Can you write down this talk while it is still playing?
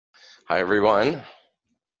Hi, everyone.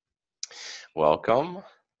 Welcome.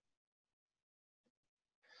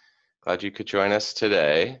 Glad you could join us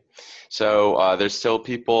today. So there's still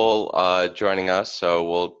people joining us, so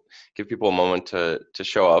we'll give people a moment to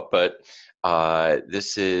show up. But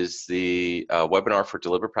this is the webinar for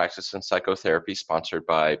deliberate practice and psychotherapy sponsored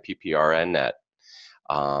by PPRNet.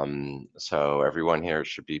 So everyone here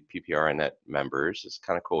should be PPRNet members. It's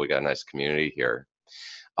kind of cool. We got a nice community here.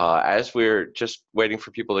 As we're just waiting for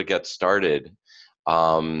people to get started,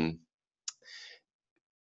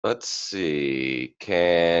 let's see,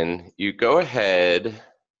 can you go ahead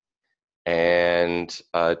and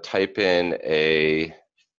type in a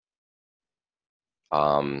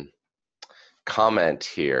comment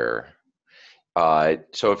here?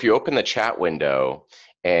 So if you open the chat window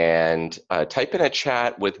and type in a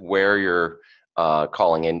chat with where you're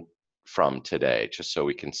calling in from today, just so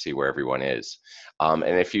we can see where everyone is. And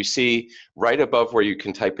if you see right above where you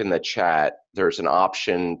can type in the chat, there's an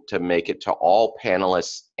option to make it to all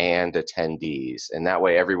panelists and attendees. And that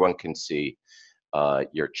way everyone can see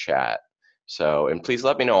your chat. So, and please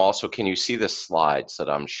let me know also, can you see the slides that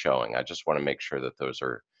I'm showing? I just want to make sure that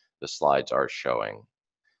the slides are showing.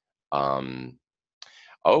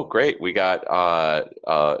 Oh, great. We got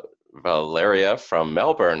Valeria from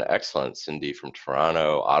Melbourne. Excellent. Cindy from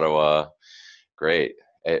Toronto, Ottawa. Great.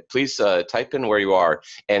 Please type in where you are.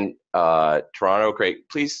 And Toronto, great.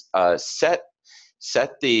 Please set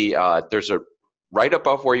the, there's a, right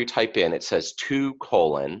above where you type in, it says 2:.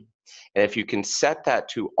 And if you can set that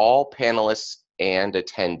to all panelists and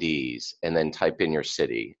attendees, and then type in your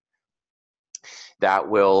city, that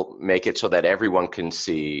will make it so that everyone can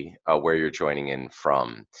see where you're joining in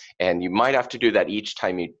from. And you might have to do that each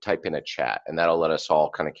time you type in a chat, and that'll let us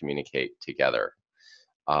all kind of communicate together.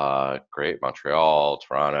 Great, Montreal,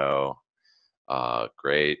 Toronto,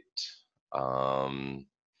 great.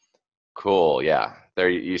 Cool, yeah, there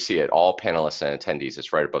you see it, all panelists and attendees.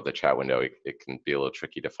 It's right above the chat window. It can be a little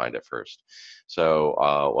tricky to find it first. So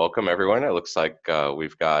welcome everyone. It looks like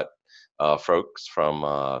we've got folks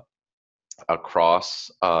from across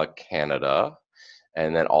Canada,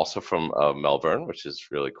 and then also from Melbourne, which is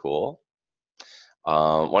really cool.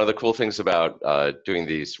 One of the cool things about doing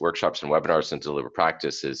these workshops and webinars and deliberate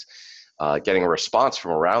practice is getting a response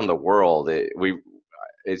from around the world.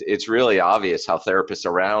 It's really obvious how therapists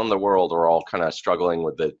around the world are all kind of struggling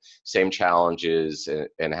with the same challenges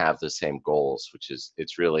and have the same goals, which is,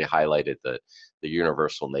 it's really highlighted the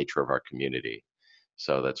universal nature of our community.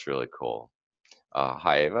 So that's really cool.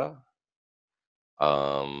 Hi, Ava.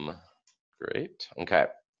 Great. Okay.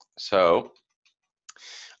 So,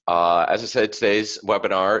 as I said, today's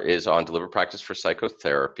webinar is on deliberate practice for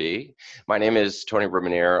psychotherapy. My name is Tony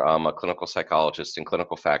Rousmaniere. I'm a clinical psychologist and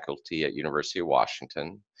clinical faculty at University of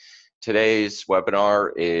Washington. Today's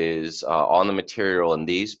webinar is on the material in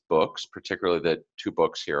these books, particularly the 2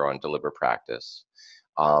 books here on deliberate practice.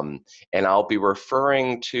 And I'll be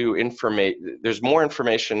referring to information. There's more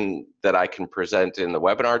information that I can present in the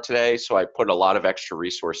webinar today, so I put a lot of extra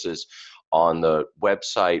resources on the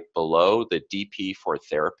website below. The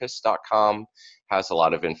dp4therapist.com has a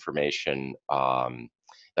lot of information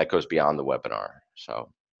that goes beyond the webinar.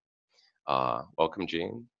 So welcome,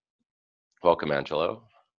 Jean. Welcome, Angelo.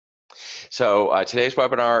 So today's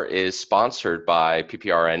webinar is sponsored by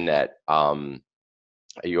PPRNet.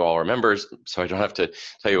 You all remember, so I don't have to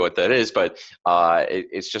tell you what that is, but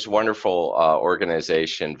it's just a wonderful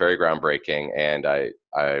organization, very groundbreaking, and I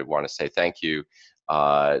want to say thank you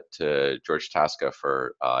to George Tasca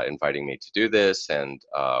for inviting me to do this and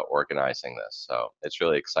organizing this. So it's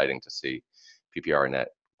really exciting to see PPRNet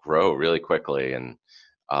grow really quickly and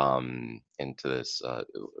into this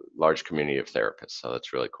large community of therapists. So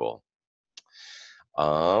that's really cool.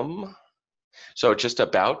 So just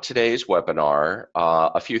about today's webinar,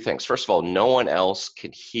 a few things. First of all, no one else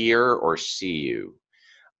can hear or see you.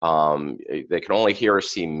 They can only hear or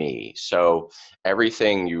see me. So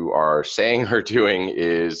everything you are saying or doing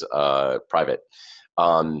is private.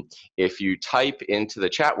 If you type into the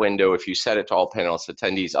chat window, if you set it to all panelists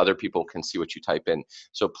attendees, other people can see what you type in.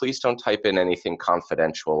 So please don't type in anything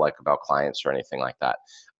confidential, like about clients or anything like that.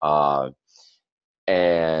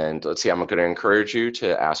 And let's see, I'm going to encourage you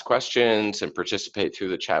to ask questions and participate through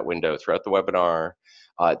the chat window throughout the webinar.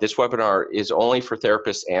 This webinar is only for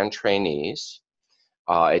therapists and trainees.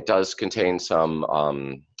 It does contain some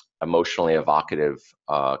emotionally evocative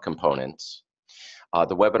components.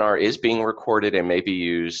 The webinar is being recorded and may be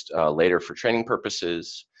used later for training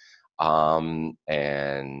purposes. Yeah,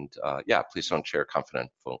 please don't share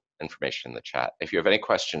confidential information in the chat. If you have any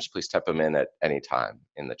questions, please type them in at any time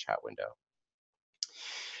in the chat window.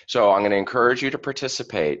 So I'm going to encourage you to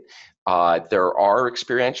participate. There are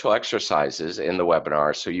experiential exercises in the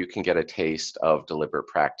webinar so you can get a taste of deliberate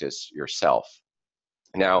practice yourself.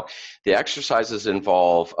 Now, the exercises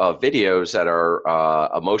involve videos that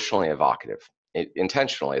are emotionally evocative.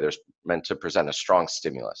 Intentionally, they're meant to present a strong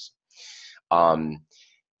stimulus.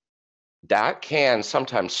 That can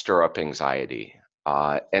sometimes stir up anxiety.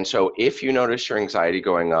 And so if you notice your anxiety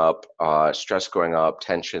going up, stress going up,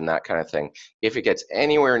 tension, that kind of thing, if it gets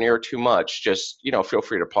anywhere near too much, just, feel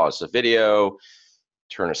free to pause the video,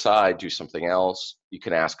 turn aside, do something else. You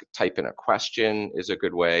can type in a question is a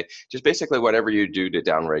good way. Just basically whatever you do to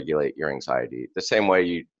downregulate your anxiety. The same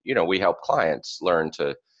way we help clients learn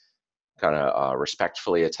to kind of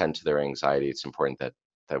respectfully attend to their anxiety. It's important that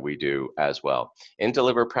we do as well. In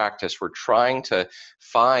deliberate practice, we're trying to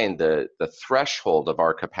find the threshold of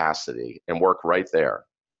our capacity and work right there.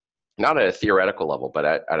 Not at a theoretical level, but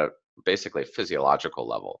at a basically physiological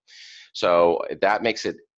level. So that makes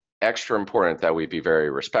it extra important that we be very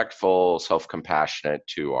respectful, self-compassionate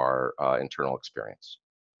to our internal experience.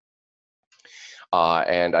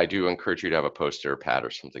 And I do encourage you to have a post-it or pad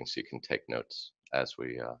or something so you can take notes as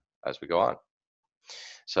we go on.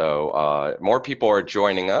 So more people are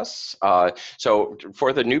joining us. So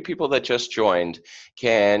for the new people that just joined,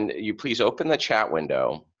 can you please open the chat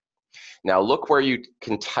window? Now look where you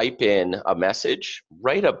can type in a message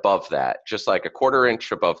right above that, just like a 1/4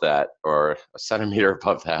 inch above that or a centimeter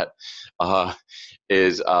above that,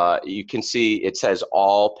 you can see it says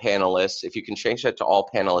all panelists. If you can change that to all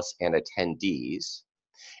panelists and attendees,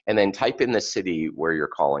 and then type in the city where you're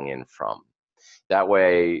calling in from. That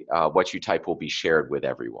way, what you type will be shared with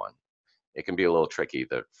everyone. It can be a little tricky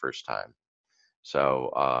the first time.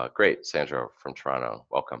 So great, Sandra from Toronto,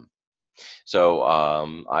 welcome. So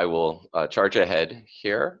I will charge ahead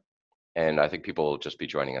here, and I think people will just be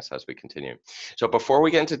joining us as we continue. So before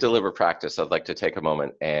we get into deliberate practice, I'd like to take a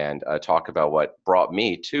moment and talk about what brought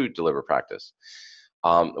me to deliberate practice.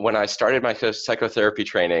 When I started my psychotherapy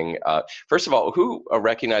training, first of all, who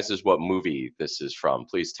recognizes what movie this is from?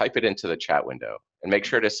 Please type it into the chat window and make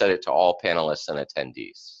sure to set it to all panelists and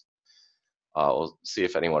attendees. We'll see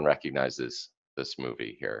if anyone recognizes this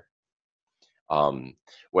movie here.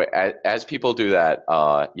 As people do that,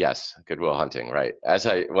 yes, Good Will Hunting, right?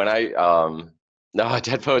 No,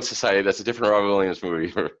 Dead Poets Society, that's a different Robin Williams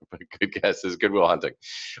movie, but good guess is Good Will Hunting.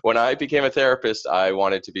 When I became a therapist, I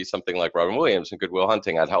wanted to be something like Robin Williams in Good Will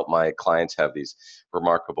Hunting. I'd help my clients have these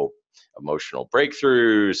remarkable emotional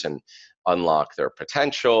breakthroughs and unlock their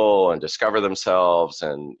potential and discover themselves,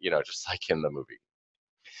 and just like in the movie.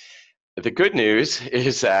 The good news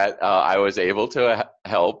is that I was able to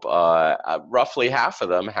help roughly half of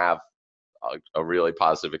them have a really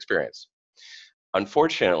positive experience.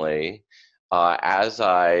 Unfortunately, as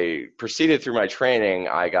I proceeded through my training,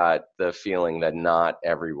 I got the feeling that not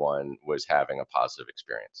everyone was having a positive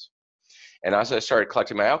experience. And as I started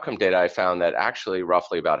collecting my outcome data, I found that actually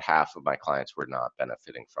roughly about half of my clients were not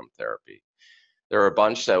benefiting from therapy. There were a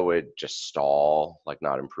bunch that would just stall, like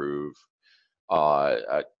not improve.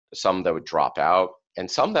 Some that would drop out,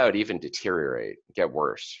 and some that would even deteriorate, get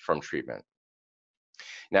worse from treatment.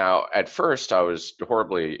 Now, at first, I was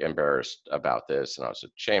horribly embarrassed about this, and I was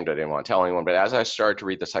ashamed. I didn't want to tell anyone. But as I started to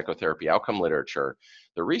read the psychotherapy outcome literature,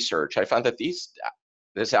 the research, I found that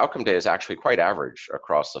this outcome data is actually quite average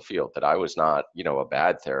across the field, that I was not, a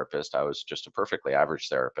bad therapist. I was just a perfectly average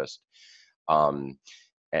therapist.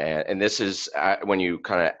 And this is when you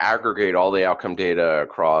kind of aggregate all the outcome data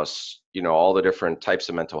across, all the different types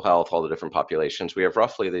of mental health, all the different populations, we have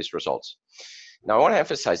roughly these results. Now, I want to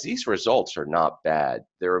emphasize these results are not bad.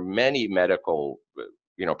 There are many medical,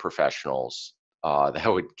 professionals that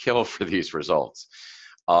would kill for these results.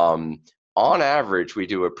 On average, we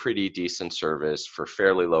do a pretty decent service for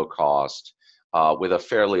fairly low cost, with a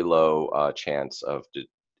fairly low chance of,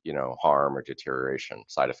 harm or deterioration,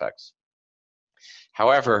 side effects.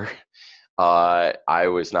 However, I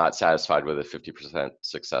was not satisfied with a 50%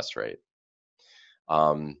 success rate.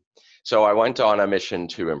 So I went on a mission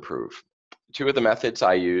to improve. Two of the methods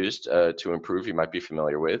I used to improve you might be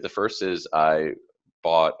familiar with. The first is I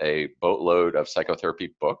bought a boatload of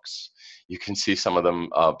psychotherapy books. You can see some of them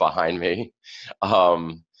behind me.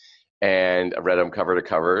 And I read them cover to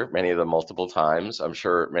cover, many of them multiple times. I'm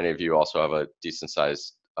sure many of you also have a decent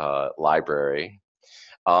sized library.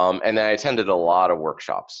 And then I attended a lot of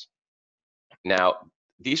workshops. Now,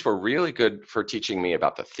 these were really good for teaching me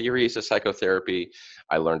about the theories of psychotherapy.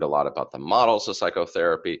 I learned a lot about the models of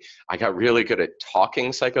psychotherapy. I got really good at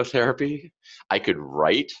talking psychotherapy. I could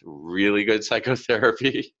write really good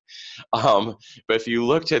psychotherapy. But if you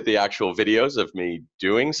looked at the actual videos of me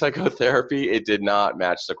doing psychotherapy, it did not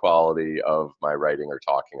match the quality of my writing or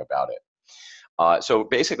talking about it. So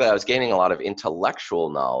basically, I was gaining a lot of intellectual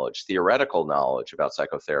knowledge, theoretical knowledge about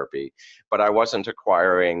psychotherapy, but I wasn't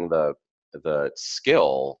acquiring the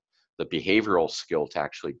skill, the behavioral skill to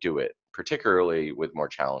actually do it, particularly with more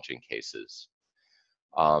challenging cases.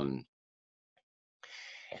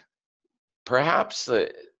 Perhaps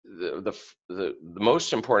the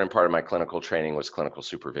most important part of my clinical training was clinical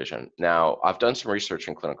supervision. Now, I've done some research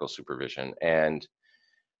in clinical supervision, and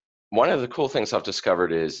one of the cool things I've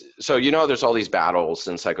discovered is, so there's all these battles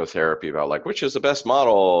in psychotherapy about like, which is the best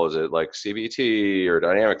model? Is it like CBT or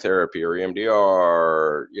dynamic therapy or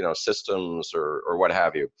EMDR, systems or what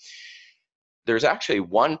have you? There's actually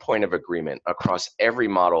one point of agreement across every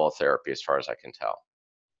model of therapy, as far as I can tell.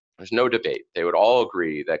 There's no debate. They would all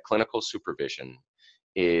agree that clinical supervision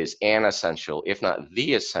is an essential, if not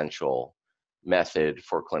the essential, method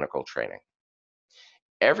for clinical training.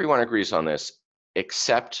 Everyone agrees on this,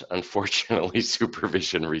 except, unfortunately,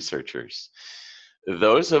 supervision researchers.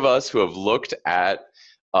 Those of us who have looked at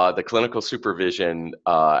the clinical supervision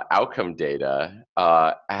outcome data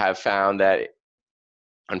have found that,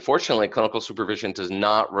 unfortunately, clinical supervision does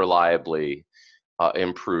not reliably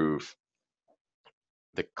improve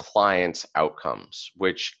the client's outcomes,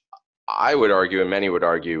 which I would argue, and many would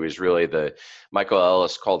argue, is really Michael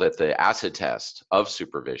Ellis called it the acid test of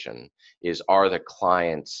supervision, are the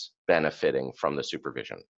clients benefiting from the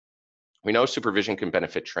supervision? We know supervision can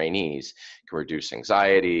benefit trainees, it can reduce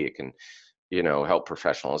anxiety, it can, help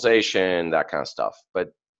professionalization, that kind of stuff, but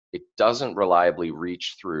it doesn't reliably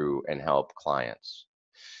reach through and help clients.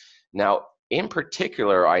 Now, in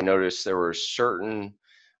particular, I noticed there were certain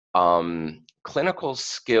clinical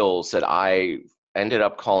skills that I ended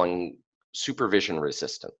up calling supervision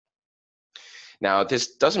resistant. Now,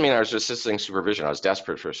 this doesn't mean I was resisting supervision. I was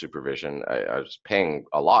desperate for supervision. I was paying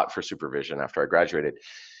a lot for supervision after I graduated.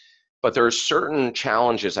 But there are certain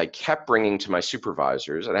challenges I kept bringing to my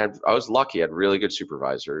supervisors, and I was lucky, I had really good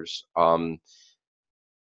supervisors,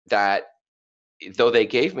 that though they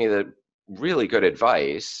gave me the really good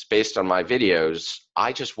advice based on my videos,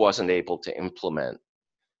 I just wasn't able to implement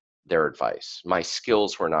their advice. My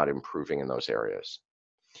skills were not improving in those areas.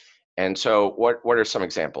 And so what are some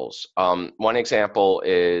examples? One example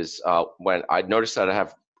is when I noticed that I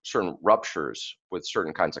have certain ruptures with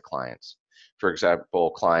certain kinds of clients. For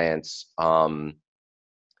example, clients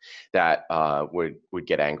that would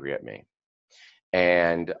get angry at me.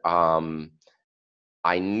 And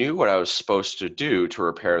I knew what I was supposed to do to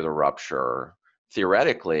repair the rupture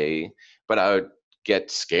theoretically, but I would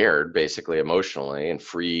get scared, basically emotionally, and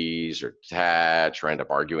freeze or detach or end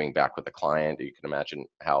up arguing back with the client. You can imagine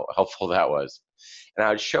how helpful that was. And I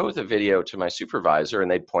would show the video to my supervisor,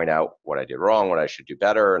 and they'd point out what I did wrong, what I should do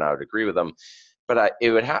better, and I would agree with them. But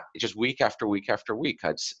it would just week after week after week,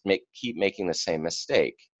 I'd keep making the same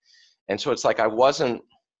mistake. And so it's like I wasn't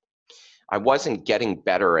getting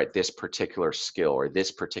better at this particular skill or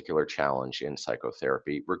this particular challenge in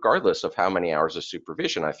psychotherapy, regardless of how many hours of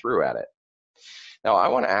supervision I threw at it. Now, I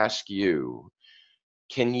want to ask you,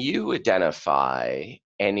 can you identify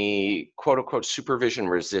any quote unquote supervision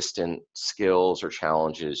resistant skills or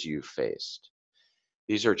challenges you've faced?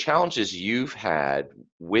 These are challenges you've had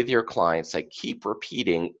with your clients that keep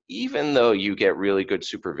repeating, even though you get really good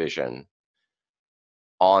supervision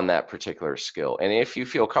on that particular skill. And if you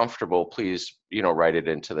feel comfortable, please, write it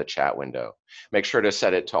into the chat window. Make sure to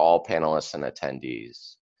set it to all panelists and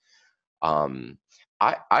attendees.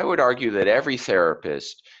 I would argue that every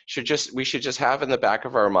therapist we should just have in the back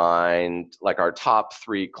of our mind, like our top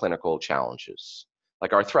 3 clinical challenges,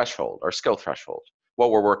 like our threshold, our skill threshold, what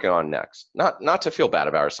we're working on next. Not to feel bad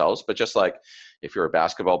about ourselves, but just like if you're a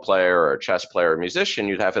basketball player or a chess player or a musician,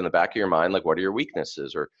 you'd have in the back of your mind, like, what are your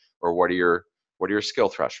weaknesses or what are your skill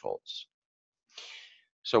thresholds?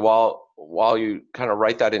 So while you kind of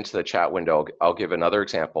write that into the chat window, I'll give another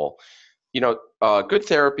example. Good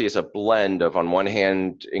therapy is a blend of, on one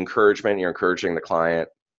hand, encouragement, you're encouraging the client.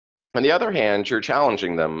 On the other hand, you're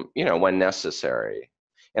challenging them, when necessary.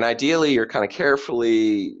 And ideally, you're kind of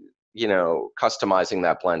carefully, customizing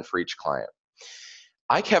that blend for each client.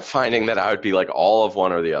 I kept finding that I would be like all of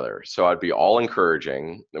one or the other. So I'd be all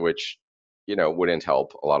encouraging, which, wouldn't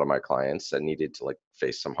help a lot of my clients that needed to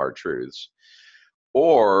face some hard truths.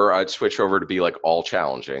 Or I'd switch over to be all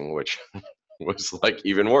challenging, which was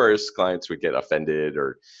even worse. Clients would get offended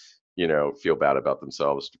or feel bad about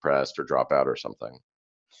themselves, depressed, or drop out or something.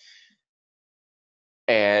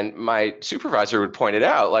 And my supervisor would point it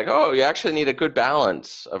out, like, oh, you actually need a good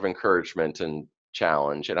balance of encouragement and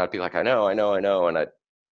challenge. And I'd be like, I know. And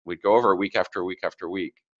we'd go over it week after week after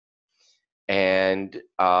week. And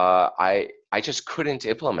I just couldn't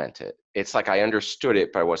implement it. It's like I understood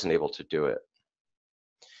it, but I wasn't able to do it.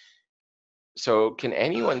 So can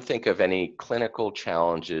anyone think of any clinical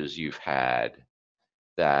challenges you've had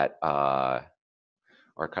that are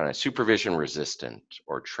kind of supervision resistant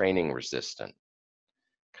or training resistant?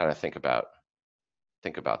 Kind of think about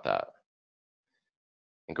that.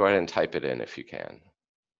 And go ahead and type it in if you can.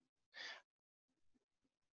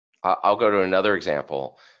 I'll go to another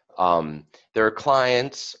example. There are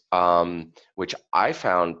clients which I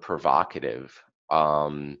found provocative.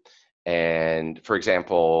 And for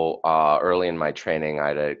example, early in my training, I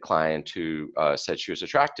had a client who said she was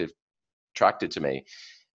attracted to me.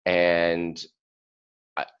 And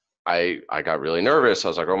I got really nervous. I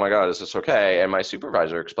was like, oh my God, is this okay? And my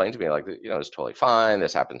supervisor explained to me, like, it's totally fine.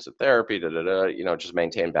 This happens in therapy, just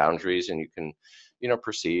maintain boundaries and you can,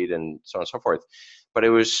 proceed and so on and so forth. But it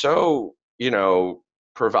was so,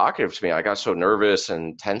 provocative to me. I got so nervous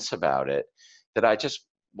and tense about it that I just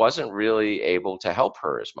wasn't really able to help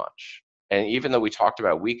her as much. And even though we talked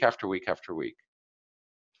about week after week after week.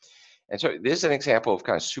 And so this is an example of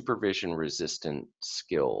kind of supervision resistant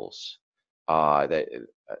skills that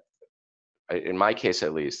in my case,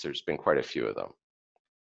 at least, there's been quite a few of them.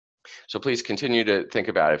 So please continue to think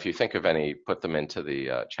about it. If you think of any, put them into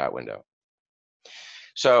the chat window.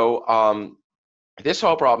 So this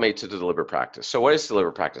all brought me to the deliberate practice. So what is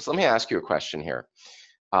deliberate practice? Let me ask you a question here.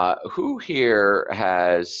 Who here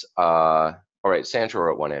has, all right, Sandra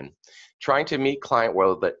wrote one in, trying to meet client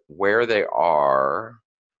where they are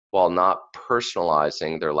while not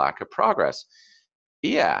personalizing their lack of progress?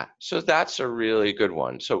 Yeah, so that's a really good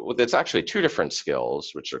one. So it's actually two different skills,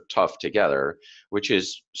 which are tough together, which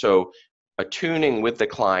is so attuning with the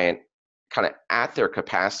client kind of at their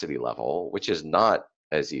capacity level, which is not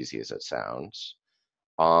as easy as it sounds.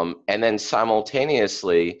 And then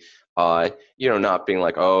simultaneously, not being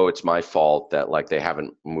like, oh, it's my fault that like they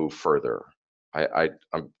haven't moved further.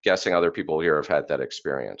 I'm guessing other people here have had that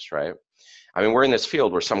experience, right? I mean, we're in this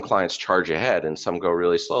field where some clients charge ahead and some go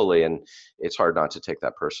really slowly, and it's hard not to take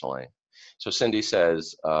that personally. So Cindy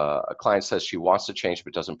says, a client says she wants to change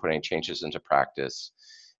but doesn't put any changes into practice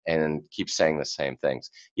and keeps saying the same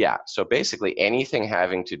things. Yeah, so basically anything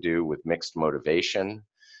having to do with mixed motivation,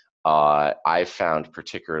 I found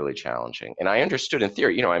particularly challenging. And I understood in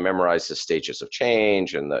theory, I memorized the stages of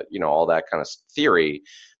change and all that kind of theory.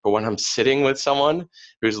 But when I'm sitting with someone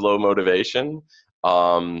who's low motivation,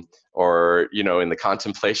 or in the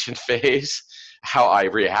contemplation phase, how I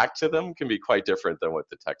react to them can be quite different than what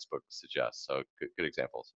the textbook suggests. So good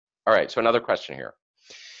examples. All right, so another question here.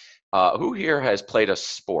 Who here has played a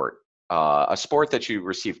sport that you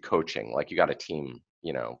received coaching, like you got a team,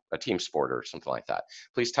 a team sport or something like that?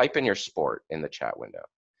 Please type in your sport in the chat window.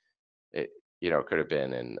 It could have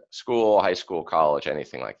been in school, high school, college,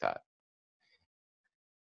 anything like that.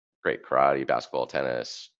 Great, karate, basketball,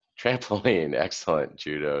 tennis, trampoline, excellent,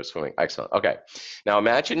 judo, swimming, excellent. Okay, now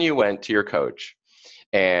imagine you went to your coach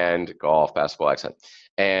and golf, basketball, excellent.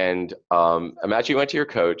 And imagine you went to your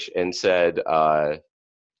coach and said,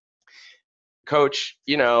 Coach,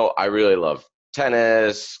 I really love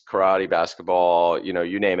tennis, karate, basketball,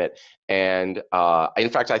 you name it. And in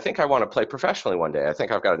fact, I think I want to play professionally one day. I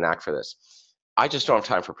think I've got a knack for this. I just don't have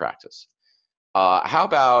time for practice. How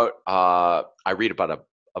about I read about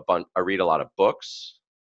I read a lot of books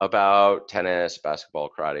about tennis, basketball,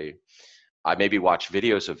 karate. I maybe watch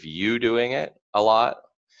videos of you doing it a lot.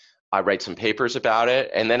 I write some papers about it,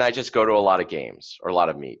 and then I just go to a lot of games or a lot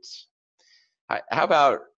of meets. How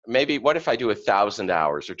about maybe what if I do 1,000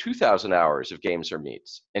 hours or 2,000 hours of games or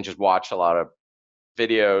meets and just watch a lot of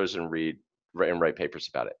videos and read and write papers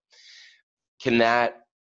about it? Can that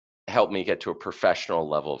help me get to a professional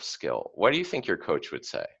level of skill? What do you think your coach would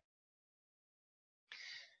say?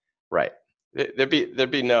 Right. There'd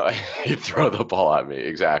be no, you throw the ball at me,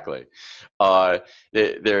 exactly. There'd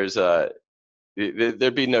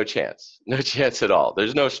be no chance at all.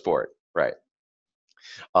 There's no sport, right?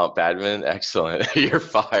 Badminton, excellent. You're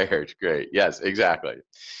fired. Great. Yes, exactly.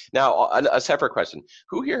 Now, a separate question.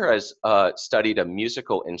 Who here has studied a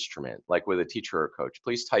musical instrument, like with a teacher or coach?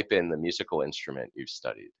 Please type in the musical instrument you've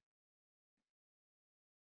studied.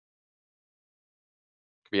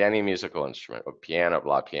 Could be any musical instrument, piano,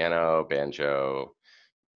 piano, banjo,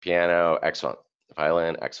 piano, excellent.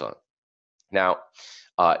 Violin, excellent. Now,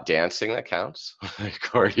 dancing, that counts.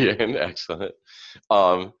 Accordion, excellent.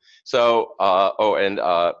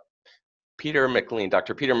 So, Peter McLean,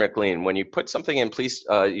 Dr. Peter McLean, when you put something in, please,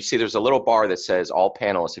 you see there's a little bar that says all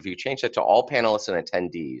panelists. If you change that to all panelists and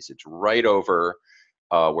attendees, it's right over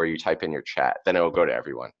where you type in your chat. Then it will go to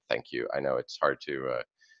everyone. Thank you. I know it's hard to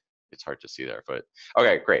see there, but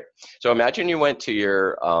okay, great. So imagine you went to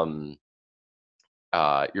your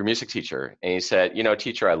music teacher and you said, you know,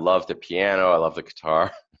 teacher, I love the piano, I love the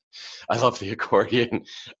guitar, I love the accordion.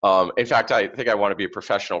 In fact, I think I want to be a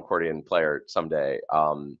professional accordion player someday.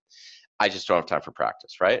 I just don't have time for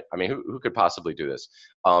practice, right? I mean, who could possibly do this?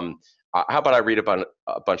 How about I read a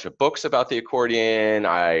bunch of books about the accordion?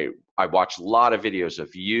 I watch a lot of videos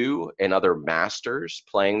of you and other masters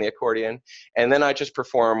playing the accordion, and then I just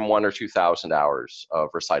perform 1,000 or 2,000 hours of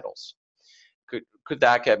recitals. Could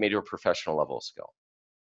that get me to a professional level of skill?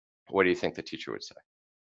 What do you think the teacher would say?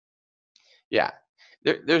 Yeah,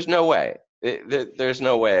 there's no way. There's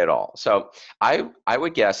no way at all. So I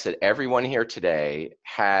would guess that everyone here today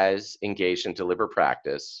has engaged in deliberate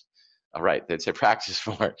practice. All right, that's a practice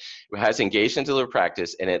for, has engaged in deliberate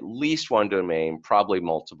practice in at least one domain, probably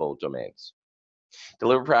multiple domains.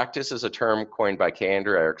 Deliberate practice is a term coined by K.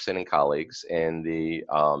 Andrew Erickson and colleagues, and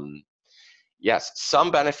yes,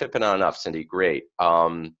 some benefit, but not enough, Cindy, great.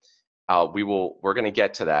 We're going to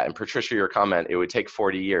get to that. And Patricia, your comment, it would take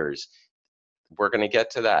 40 years. We're going to get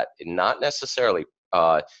to that. Not necessarily.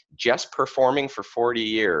 Just performing for 40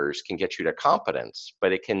 years can get you to competence,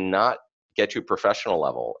 but it cannot get you professional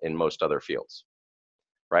level in most other fields,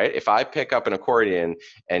 right? If I pick up an accordion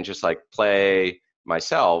and just like play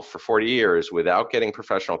myself for 40 years without getting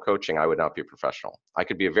professional coaching, I would not be a professional. I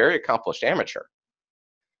could be a very accomplished amateur,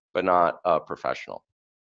 but not a professional.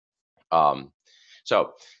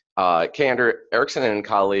 So K. Andrew Erickson and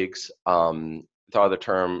colleagues thought of the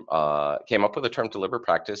term, came up with the term deliberate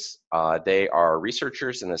practice. They are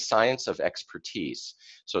researchers in the science of expertise.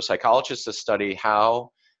 So psychologists that study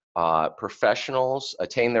how professionals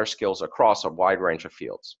attain their skills across a wide range of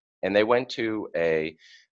fields. And they went to a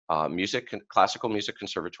classical music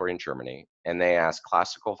conservatory in Germany, and they asked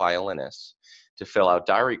classical violinists to fill out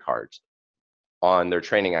diary cards on their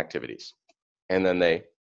training activities. And then they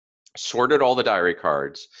sorted all the diary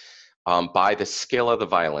cards by the skill of the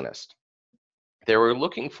violinist. They were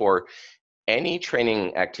looking for any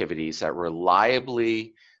training activities that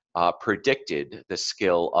reliably predicted the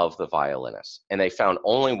skill of the violinist. And they found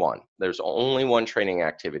only one. There's only one training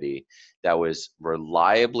activity that was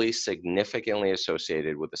reliably, significantly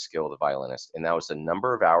associated with the skill of the violinist. And that was the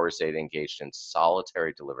number of hours they'd engaged in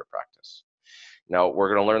solitary deliberate practice. Now,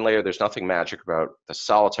 we're going to learn later, there's nothing magic about the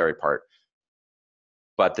solitary part,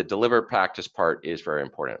 but the deliberate practice part is very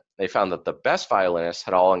important. They found that the best violinists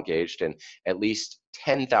had all engaged in at least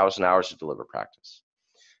 10,000 hours of deliberate practice.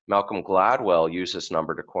 Malcolm Gladwell used this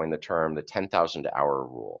number to coin the term the 10,000 hour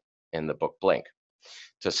rule in the book Blink,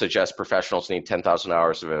 to suggest professionals need 10,000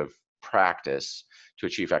 hours of practice to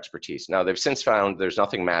achieve expertise. Now, they've since found there's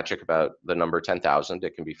nothing magic about the number 10,000.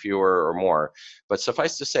 It can be fewer or more, but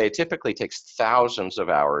suffice to say, it typically takes thousands of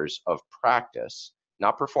hours of practice,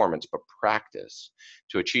 not performance, but practice,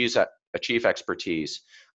 to achieve expertise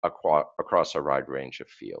across a wide range of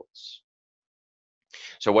fields.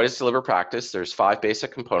 So what is deliberate practice? There's 5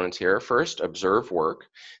 basic components here. First, observe work.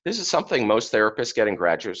 This is something most therapists get in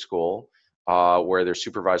graduate school, where their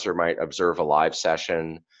supervisor might observe a live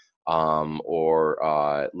session,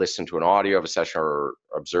 or listen to an audio of a session, or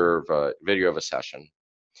observe a video of a session.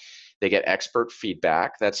 They get expert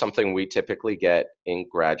feedback. That's something we typically get in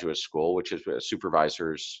graduate school, which is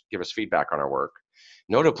supervisors give us feedback on our work.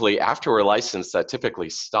 Notably, after we're licensed, that typically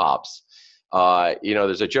stops. You know,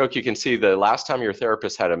 there's a joke you can see the last time your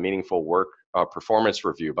therapist had a meaningful work performance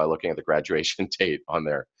review by looking at the graduation date on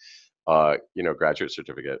their graduate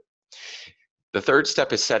certificate. The third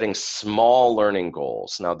step is setting small learning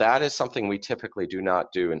goals. Now, that is something we typically do not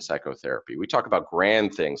do in psychotherapy. We talk about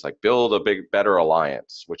grand things like build a better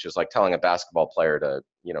alliance, which is like telling a basketball player to,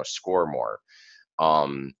 score more.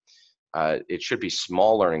 It should be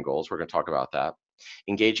small learning goals. We're going to talk about that.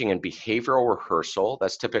 Engaging in behavioral rehearsal.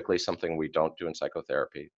 That's typically something we don't do in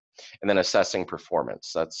psychotherapy. And then assessing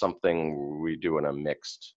performance. That's something we do in a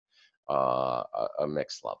mixed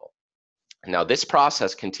level. Now, this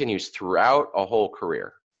process continues throughout a whole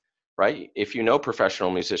career, right? If you know professional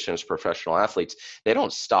musicians, professional athletes, they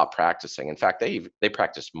don't stop practicing. In fact, they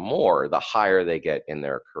practice more the higher they get in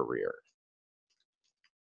their career.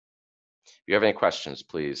 If you have any questions,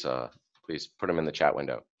 please put them in the chat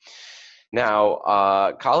window.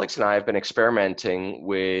 Now, colleagues and I have been experimenting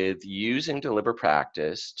with using deliberate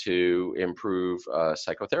practice to improve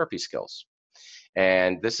psychotherapy skills.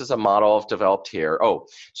 And this is a model I've developed here. Oh,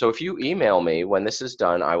 so if you email me when this is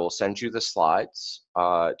done, I will send you the slides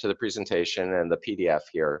to the presentation and the PDF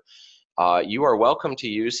here. You are welcome to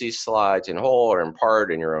use these slides in whole or in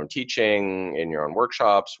part in your own teaching, in your own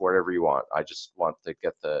workshops, whatever you want. I just want to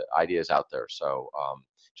get the ideas out there. So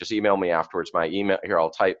just email me afterwards. My email here, I'll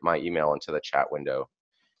type my email into the chat window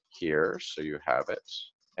here so you have it.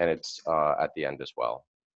 And it's at the end as well.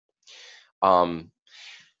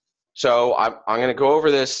 So I'm going to go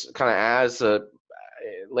over this kind of as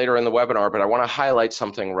later in the webinar, but I want to highlight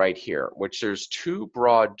something right here, which there's two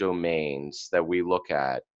broad domains that we look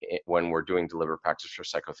at when we're doing deliberate practice for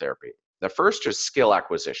psychotherapy. The first is skill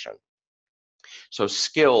acquisition. So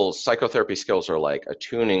skills, psychotherapy skills are like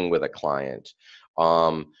attuning with a client,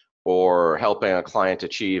 or helping a client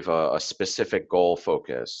achieve a specific goal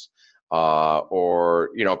focus, or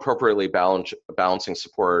appropriately balancing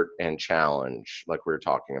support and challenge, like we were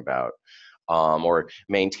talking about, or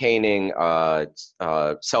maintaining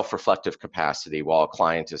self-reflective capacity while a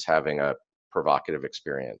client is having a provocative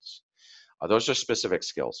experience. Those are specific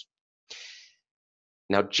skills.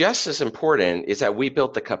 Now, just as important is that we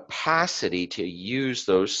build the capacity to use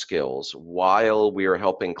those skills while we are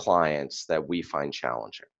helping clients that we find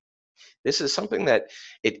challenging. This is something that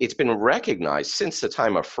it's been recognized since the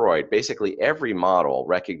time of Freud. Basically, every model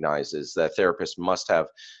recognizes that therapists must have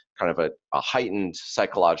kind of a heightened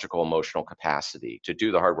psychological, emotional capacity to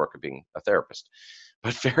do the hard work of being a therapist.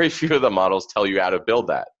 But very few of the models tell you how to build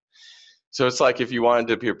that. So it's like if you wanted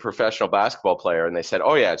to be a professional basketball player and they said,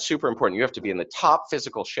 oh yeah, it's super important, you have to be in the top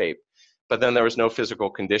physical shape, but then there was no physical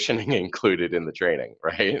conditioning included in the training,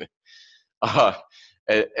 right?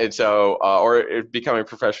 And so, or becoming a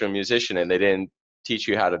professional musician and they didn't teach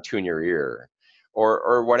you how to tune your ear,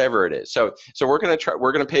 or whatever it is. So we're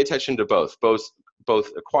gonna pay attention to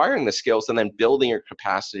both acquiring the skills and then building your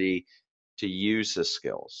capacity to use the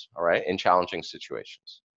skills, all right, in challenging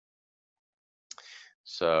situations.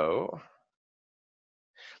 So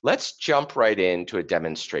let's jump right into a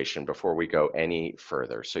demonstration before we go any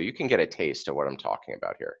further, so you can get a taste of what I'm talking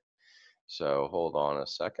about here. So hold on a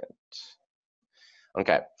second.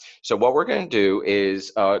 Okay, so what we're going to do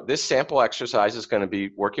is this sample exercise is going to be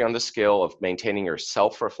working on the skill of maintaining your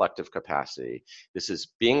self-reflective capacity. This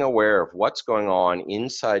is being aware of what's going on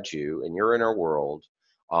inside you in your inner world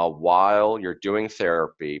while you're doing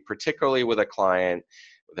therapy, particularly with a client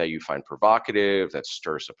that you find provocative, that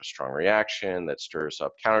stirs up a strong reaction, that stirs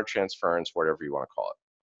up countertransference, whatever you want to call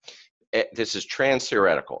it. This is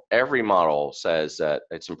trans-theoretical. Every model says that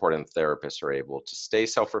it's important therapists are able to stay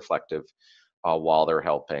self-reflective while they're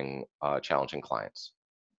helping challenging clients.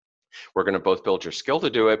 We're going to both build your skill to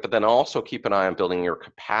do it, but then also keep an eye on building your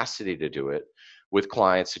capacity to do it with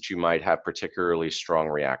clients that you might have particularly strong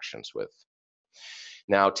reactions with.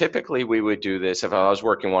 Now, typically we would do this, if I was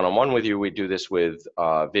working one-on-one with you, we'd do this with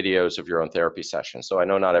videos of your own therapy sessions. So I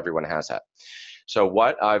know not everyone has that. So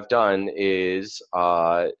what I've done is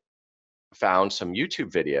found some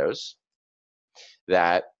YouTube videos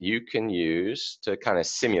that you can use to kind of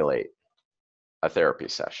simulate a therapy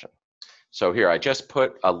session. So here, I just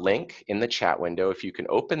put a link in the chat window. If you can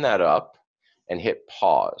open that up and hit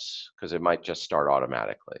pause, because it might just start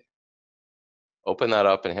automatically. Open that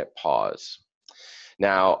up and hit pause.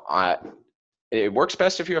 Now, it works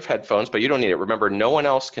best if you have headphones, but you don't need it. Remember, no one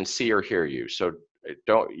else can see or hear you. So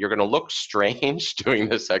you're gonna look strange doing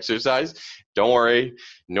this exercise. Don't worry,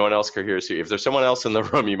 no one else can hear you. If there's someone else in the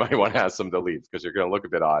room, you might want to ask them to leave because you're gonna look a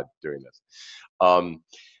bit odd doing this.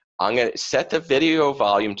 I'm going to set the video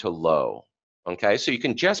volume to low, okay? So you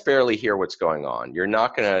can just barely hear what's going on. You're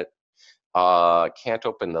not going to, can't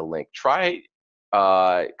open the link. Try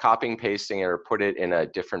copying, pasting it, or put it in a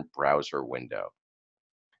different browser window.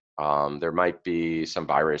 There might be some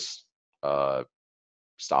virus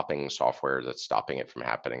stopping software that's stopping it from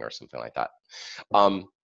happening or something like that.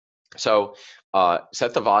 So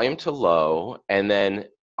set the volume to low, and then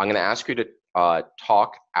I'm going to ask you to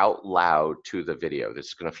talk out loud to the video. This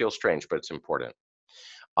is going to feel strange, but it's important.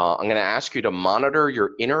 I'm going to ask you to monitor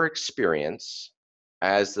your inner experience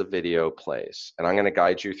as the video plays, and I'm going to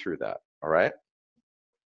guide you through that, all right?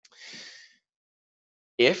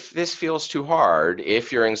 If this feels too hard,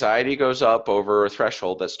 if your anxiety goes up over a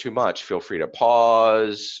threshold that's too much, feel free to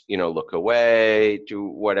pause, look away, do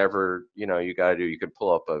whatever, you got to do. You could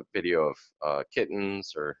pull up a video of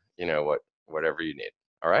kittens or, whatever you need,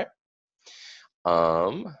 all right?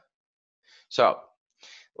 So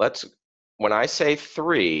when I say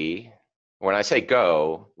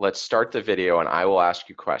go, let's start the video and I will ask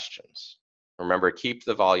you questions. Remember, keep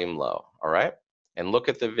the volume low, all right? And look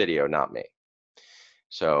at the video, not me.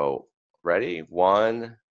 So ready?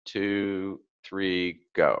 1, 2, 3,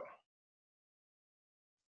 go.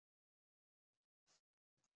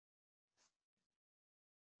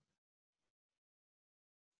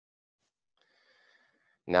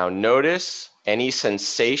 Now notice any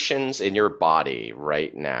sensations in your body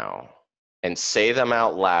right now and say them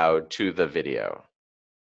out loud to the video.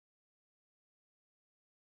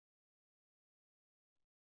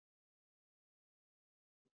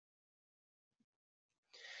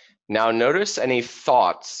 Now notice any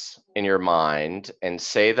thoughts in your mind and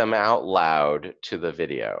say them out loud to the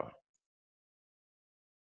video.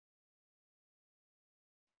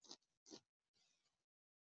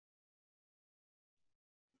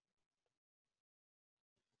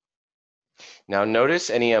 Now notice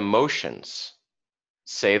any emotions.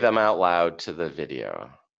 Say them out loud to the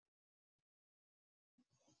video.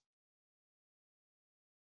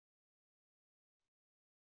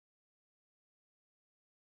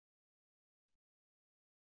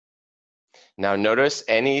 Now notice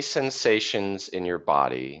any sensations in your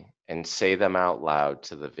body and say them out loud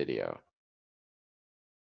to the video.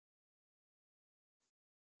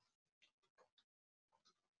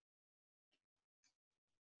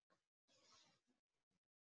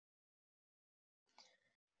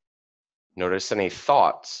 Notice any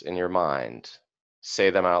thoughts in your mind. Say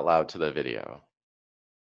them out loud to the video.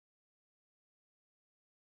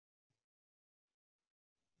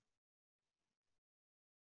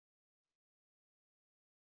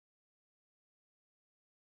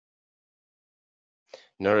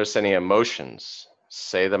 Notice any emotions.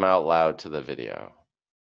 Say them out loud to the video.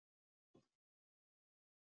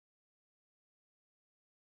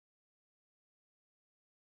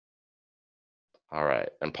 All right,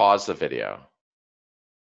 and pause the video.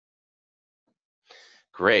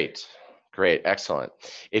 Great, great, excellent.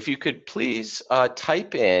 If you could please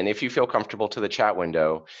type in, if you feel comfortable, to the chat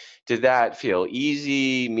window, did that feel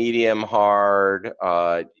easy, medium, hard?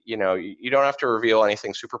 You know, you don't have to reveal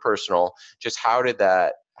anything super personal, just how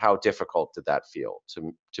difficult did that feel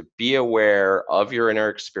to be aware of your inner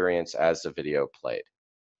experience as the video played?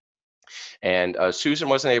 And Susan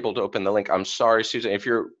wasn't able to open the link. I'm sorry, Susan, if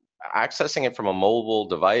you're accessing it from a mobile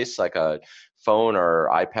device like a phone or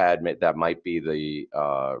iPad, that might be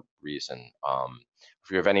the reason.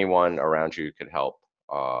 If you have anyone around you who could help,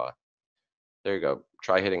 there you go.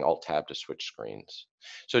 Try hitting Alt-Tab to switch screens.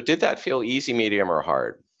 So did that feel easy, medium, or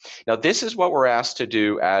hard? Now, this is what we're asked to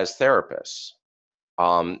do as therapists,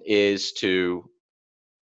 is to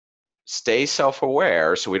stay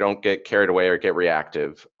self-aware so we don't get carried away or get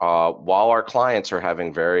reactive while our clients are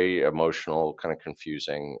having very emotional, kind of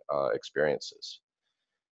confusing experiences.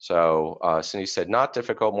 So Cindy said, not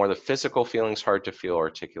difficult, more the physical feelings, hard to feel,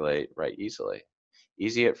 articulate, right, easily.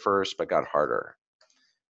 Easy at first, but got harder.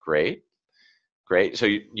 Great, great. So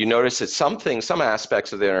you notice that some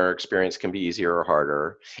aspects of the inner experience can be easier or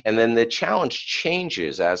harder, and then the challenge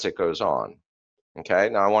changes as it goes on. Okay,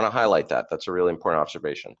 now I want to highlight that. That's a really important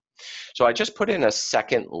observation. So I just put in a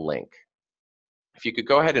second link. If you could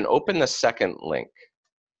go ahead and open the second link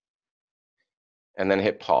and then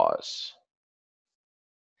hit pause.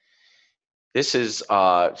 This is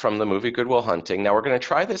from the movie Good Will Hunting. Now we're going to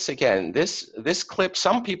try this again. This clip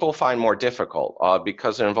some people find more difficult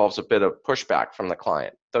because it involves a bit of pushback from the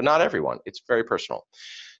client, though not everyone. It's very personal.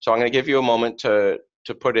 So I'm going to give you a moment to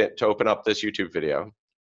open up this YouTube video,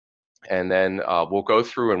 and then we'll go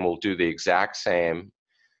through and we'll do the exact same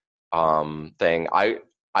thing.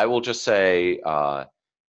 I will just say I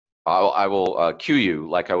will cue you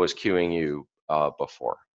like I was cueing you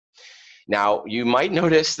before. Now, you might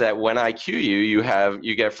notice that when I cue you,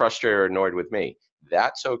 you get frustrated or annoyed with me.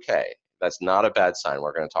 That's okay. That's not a bad sign.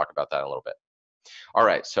 We're going to talk about that in a little bit. All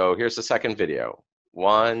right, so here's the second video.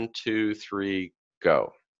 1, 2, 3,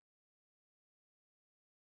 go.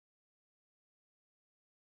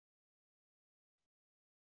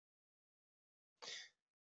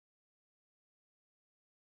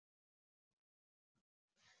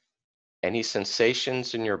 Any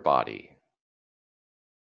sensations in your body?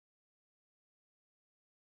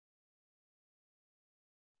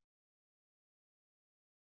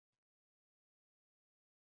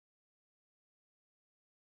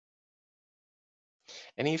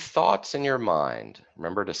 Any thoughts in your mind?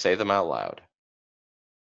 Remember to say them out loud.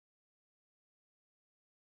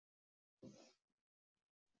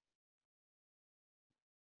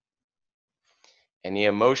 Any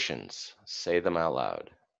emotions? Say them out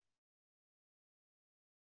loud.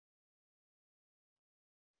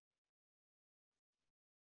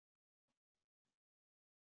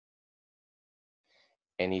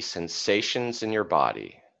 Any sensations in your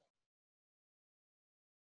body?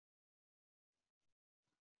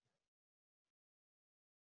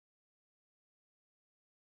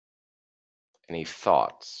 Any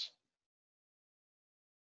thoughts?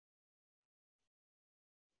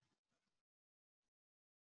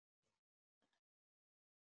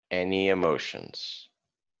 Any emotions?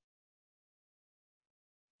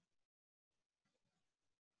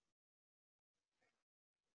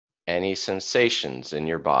 Any sensations in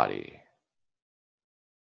your body?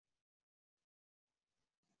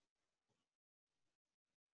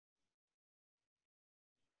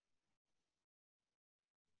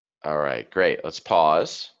 All right, great. Let's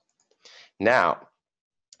pause. Now,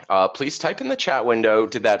 please type in the chat window,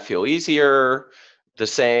 did that feel easier, the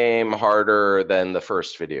same, harder than the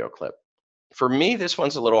first video clip? For me, this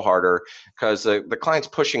one's a little harder because the client's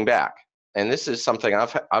pushing back. And this is something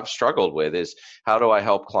I've struggled with, is how do I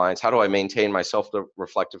help clients? How do I maintain my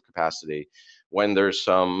self-reflective capacity when there's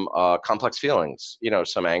some complex feelings, you know,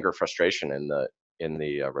 some anger, frustration in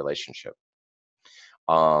the relationship?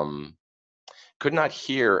 Could not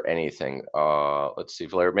hear anything. Let's see,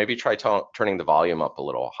 Valeria, maybe try turning the volume up a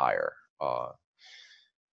little higher.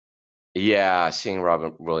 Yeah, seeing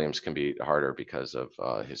Robin Williams can be harder because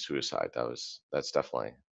of his suicide. That's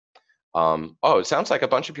definitely. Oh, it sounds like a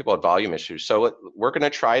bunch of people had volume issues. So we're going to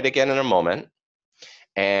try it again in a moment,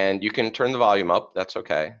 and you can turn the volume up. That's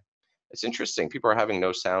okay. It's interesting. People are having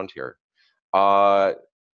no sound here. Go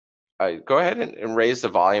ahead and raise the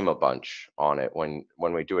volume a bunch on it when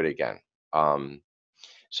we do it again.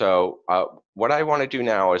 So what I want to do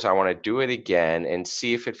now is I want to do it again and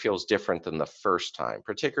see if it feels different than the first time.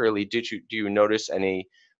 Particularly, do you notice any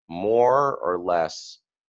more or less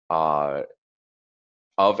of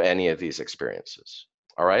any of these experiences?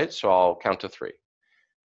 All right, so I'll count to 3.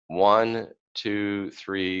 1, 2,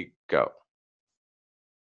 3, go.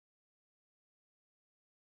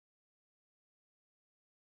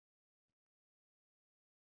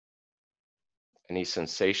 Any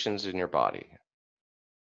sensations in your body?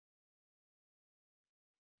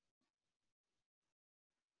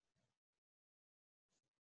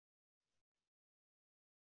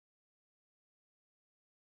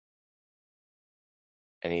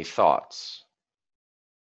 Any thoughts?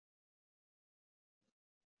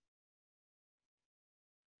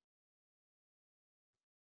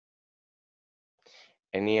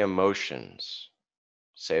 Any emotions?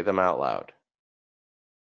 Say them out loud.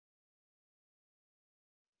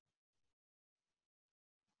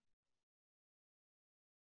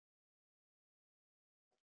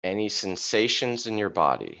 Any sensations in your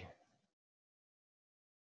body?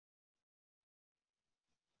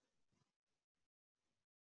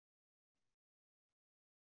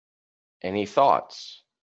 Any thoughts?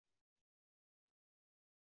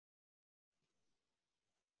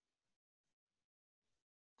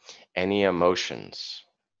 Any emotions?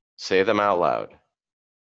 Say them out loud.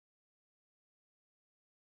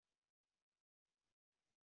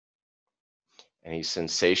 Any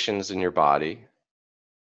sensations in your body?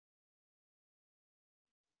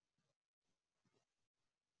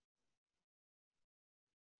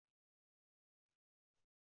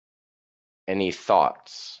 Any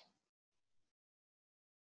thoughts?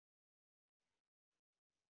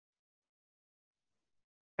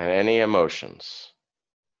 And any emotions?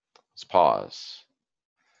 Let's pause.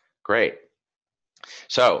 Great.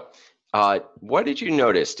 So, what did you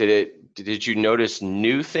notice? Did you notice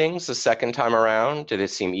new things the second time around? Did it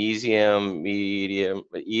seem easier, medium,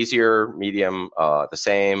 the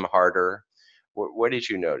same, harder? What did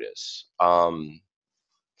you notice?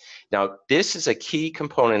 Now, this is a key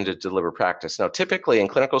component of deliberate practice. Now, typically in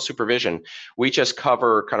clinical supervision, we just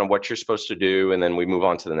cover kind of what you're supposed to do, and then we move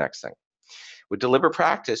on to the next thing. With deliberate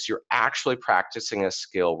practice, you're actually practicing a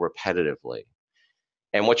skill repetitively.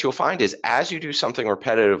 And what you'll find is as you do something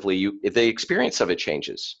repetitively, the experience of it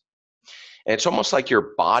changes. And it's almost like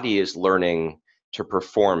your body is learning to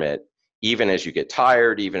perform it, even as you get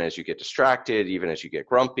tired, even as you get distracted, even as you get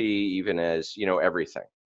grumpy, even as, you know, everything.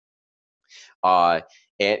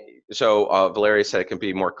 And so Valeria said it can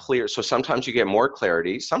be more clear. So sometimes you get more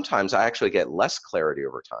clarity. Sometimes I actually get less clarity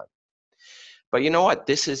over time. But you know what?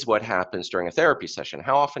 This is what happens during a therapy session.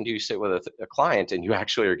 How often do you sit with a client and you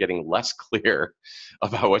actually are getting less clear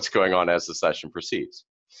about what's going on as the session proceeds?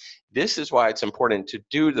 This is why it's important to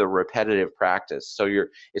do the repetitive practice. So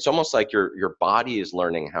it's almost like your body is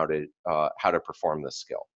learning how to perform this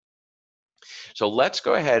skill. So let's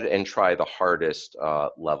go ahead and try the hardest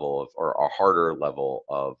level or a harder level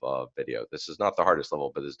of video. This is not the hardest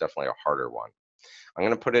level, but it's definitely a harder one. I'm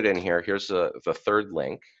going to put it in here. Here's the third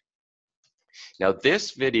link. Now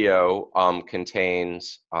this video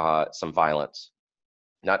contains some violence.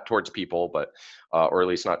 not towards people, but or at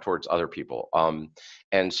least not towards other people.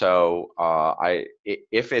 And so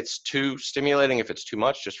if it's too stimulating, if it's too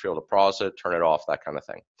much, just feel to pause it, turn it off, that kind of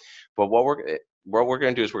thing. But what we're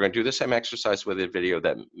going to do is we're going to do the same exercise with a video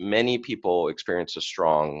that many people experience a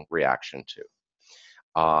strong reaction to.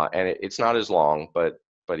 And it's not as long, but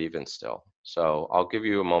even still. So I'll give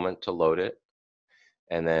you a moment to load it,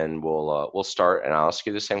 and then we'll start, and I'll ask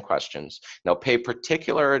you the same questions. Now, pay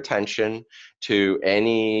particular attention to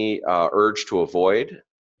any urge to avoid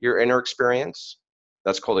your inner experience.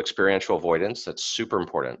 That's called experiential avoidance. That's super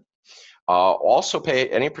important. Also, pay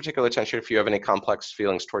any particular attention if you have any complex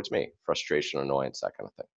feelings towards me, frustration, annoyance, that kind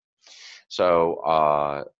of thing.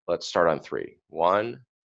 So let's start on 3. 1,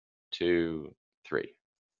 2, 3.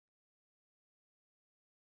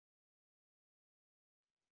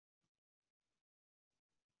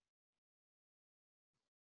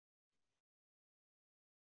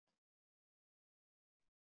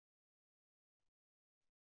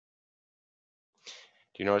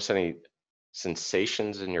 Do you notice any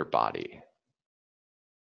sensations in your body?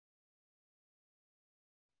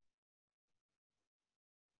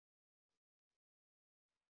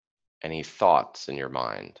 Any thoughts in your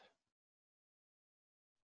mind?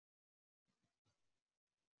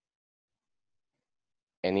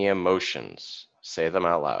 Any emotions? Say them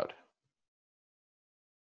out loud.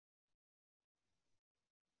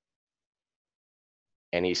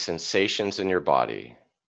 Any sensations in your body?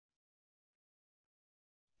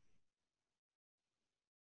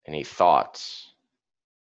 Any thoughts?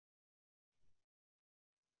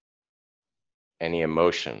 Any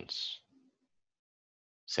emotions?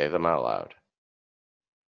 Say them out loud.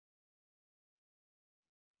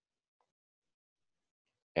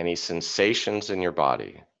 Any sensations in your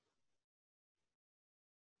body?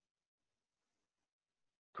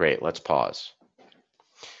 Great, let's pause.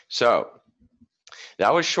 So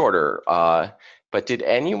that was shorter, but did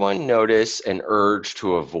anyone notice an urge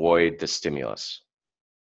to avoid the stimulus?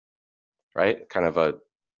 Right, kind of an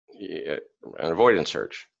avoidance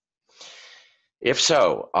urge. If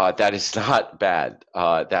so, that is not bad.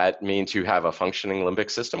 That means you have a functioning limbic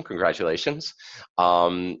system. Congratulations.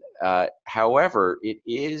 However, it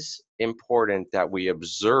is important that we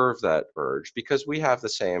observe that urge, because we have the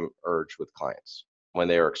same urge with clients when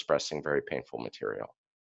they are expressing very painful material.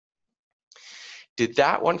 Did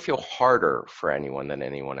that one feel harder for anyone than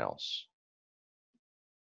anyone else?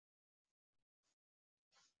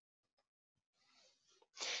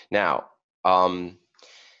 Now, how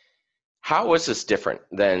was this different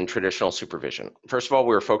than traditional supervision? First of all,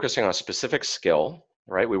 we were focusing on a specific skill,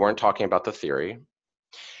 right? We weren't talking about the theory.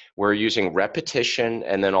 We're using repetition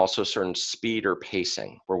and then also certain speed or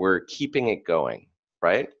pacing where we're keeping it going,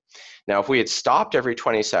 right? Now, if we had stopped every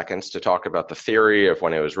 20 seconds to talk about the theory of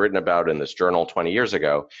when it was written about in this journal 20 years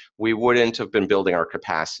ago, we wouldn't have been building our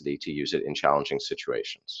capacity to use it in challenging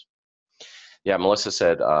situations. Yeah, Melissa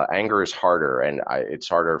said anger is harder, and it's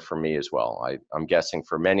harder for me as well. I'm guessing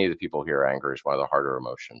for many of the people here, anger is one of the harder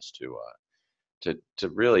emotions to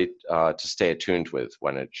really to stay attuned with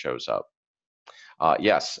when it shows up.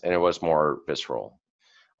 Yes, and it was more visceral.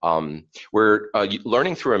 We're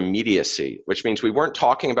learning through immediacy, which means we weren't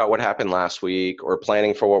talking about what happened last week or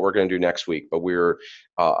planning for what we're going to do next week, but we're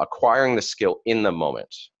acquiring the skill in the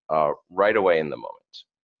moment, right away in the moment.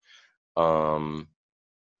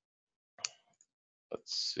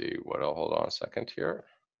 Let's see what else. Hold on a second here.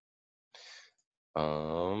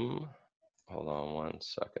 Hold on one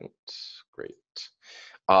second. Great.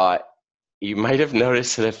 You might have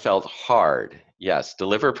noticed that it felt hard. Yes,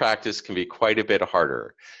 deliver practice can be quite a bit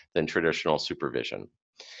harder than traditional supervision.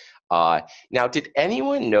 Now, did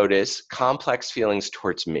anyone notice complex feelings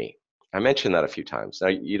towards me? I mentioned that a few times. Now,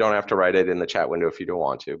 you don't have to write it in the chat window if you don't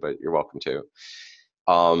want to, but you're welcome to.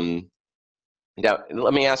 Now,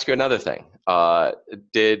 let me ask you another thing. So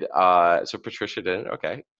Patricia didn't,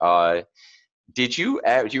 okay. Do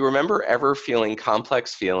you remember ever feeling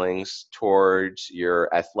complex feelings towards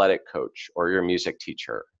your athletic coach or your music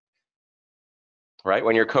teacher? Right?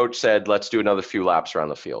 When your coach said, let's do another few laps around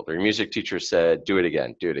the field, or your music teacher said, do it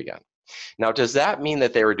again, do it again. Now, does that mean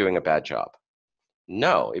that they were doing a bad job?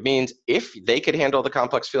 No, it means if they could handle the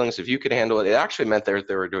complex feelings, if you could handle it, it actually meant they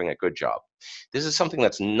were doing a good job. This is something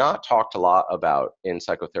that's not talked a lot about in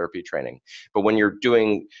psychotherapy training. But when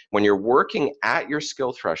you're working at your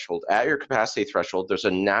skill threshold, at your capacity threshold, there's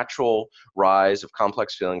a natural rise of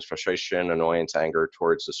complex feelings, frustration, annoyance, anger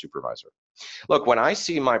towards the supervisor. Look, when I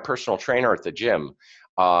see my personal trainer at the gym,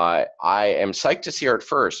 I am psyched to see her at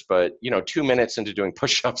first, but 2 minutes into doing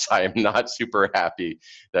push-ups, I am not super happy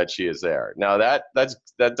that she is there. Now that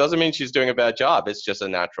doesn't mean she's doing a bad job. It's just a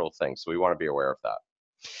natural thing, so we want to be aware of that.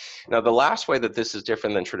 Now, the last way that this is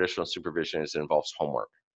different than traditional supervision is it involves homework.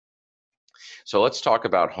 So let's talk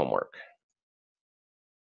about homework.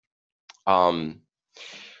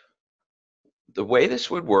 The way this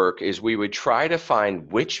would work is we would try to find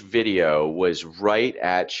which video was right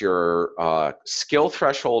at your skill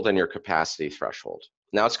threshold and your capacity threshold.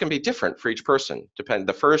 Now, it's going to be different for each person.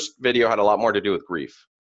 The first video had a lot more to do with grief,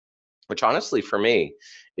 which honestly for me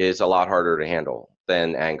is a lot harder to handle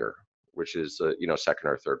than anger, which is second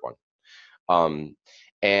or third one.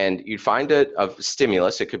 And you'd find a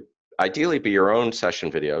stimulus. It could ideally be your own session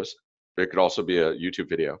videos, but it could also be a YouTube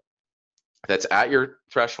video that's at your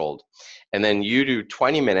threshold, and then you do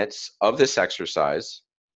 20 minutes of this exercise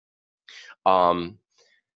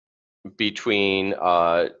between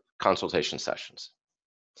consultation sessions.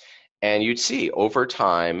 And you'd see over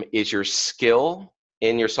time, is your skill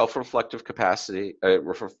in your self-reflective capacity,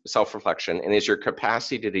 self-reflection, and is your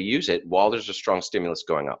capacity to use it while there's a strong stimulus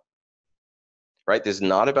going up, right? This is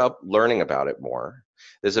not about learning about it more.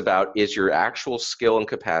 This is about, is your actual skill and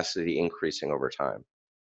capacity increasing over time?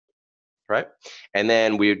 Right? And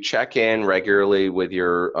then we would check in regularly with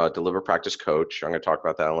your deliver practice coach. I'm going to talk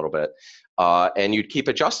about that in a little bit. And you'd keep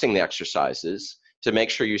adjusting the exercises to make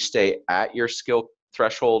sure you stay at your skill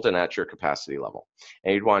threshold and at your capacity level.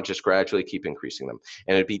 And you'd want to just gradually keep increasing them.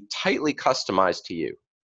 And it'd be tightly customized to you.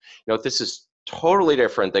 This is totally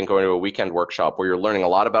different than going to a weekend workshop where you're learning a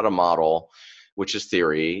lot about a model, which is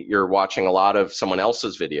theory. You're watching a lot of someone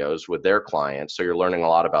else's videos with their clients, so you're learning a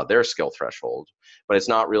lot about their skill threshold, but it's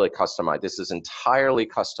not really customized. This is entirely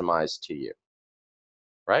customized to you,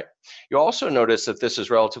 right? You also notice that this is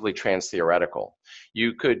relatively trans-theoretical.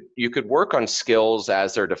 You could work on skills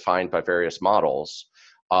as they're defined by various models,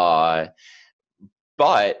 but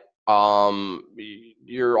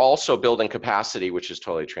you're also building capacity, which is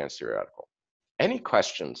totally trans-theoretical. Any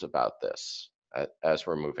questions about this as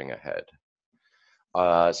we're moving ahead?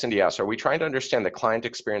 Cindy asks, are we trying to understand the client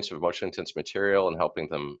experience of emotion intense material and helping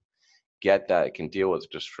them get that it can deal with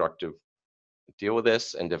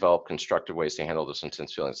this and develop constructive ways to handle those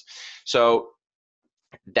intense feelings? So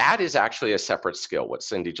that is actually a separate skill, what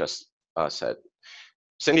Cindy just said.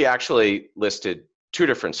 Cindy actually listed two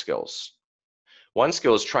different skills. One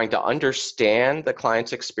skill is trying to understand the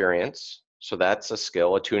client's experience. So that's a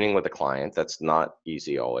skill, attuning with the client. That's not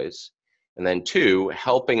easy always. And then two,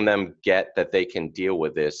 helping them get that they can deal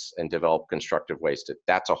with this and develop constructive ways to,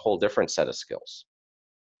 that's a whole different set of skills,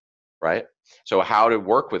 right? So how to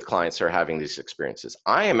work with clients that are having these experiences.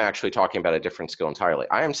 I am actually talking about a different skill entirely.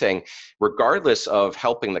 I am saying, regardless of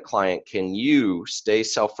helping the client, can you stay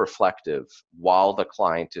self-reflective while the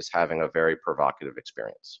client is having a very provocative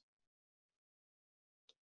experience?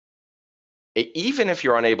 Even if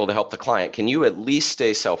you're unable to help the client, can you at least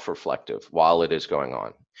stay self-reflective while it is going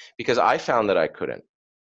on? Because I found that I couldn't.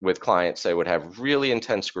 With clients, they would have really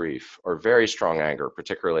intense grief or very strong anger,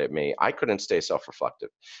 particularly at me. I couldn't stay self-reflective.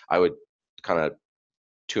 I would kind of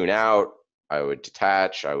tune out, I would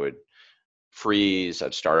detach, I would freeze,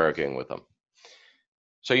 I'd start arguing with them.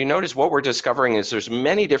 So you notice what we're discovering is there's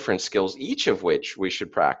many different skills, each of which we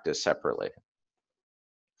should practice separately.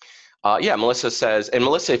 Yeah, Melissa says, and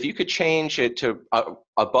Melissa, if you could change it to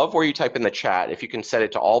above where you type in the chat, if you can set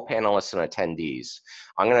it to all panelists and attendees,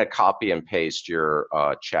 I'm going to copy and paste your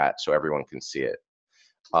chat so everyone can see it.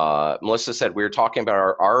 Melissa said, we were talking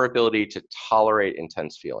about our ability to tolerate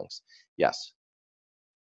intense feelings. Yes,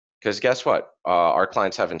 because guess what? Our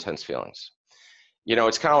clients have intense feelings.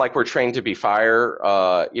 It's kind of like we're trained to be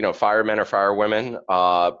firemen or firewomen,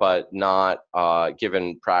 but not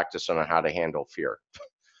given practice on how to handle fear.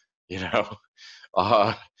 We have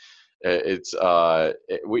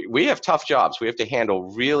tough jobs. We have to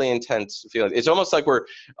handle really intense feelings. It's almost like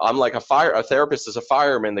I'm like a therapist is a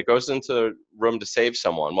fireman that goes into the room to save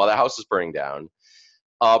someone while the house is burning down.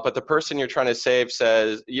 But the person you're trying to save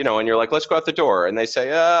says, and you're like, let's go out the door. And they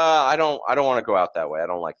say, I don't want to go out that way. I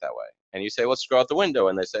don't like that way. And you say, let's go out the window.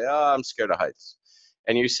 And they say, I'm scared of heights.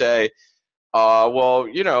 And you say, well,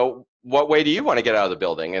 what way do you want to get out of the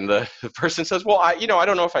building? And the person says, well, I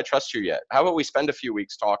don't know if I trust you yet. How about we spend a few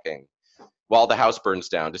weeks talking while the house burns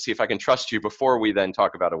down to see if I can trust you before we then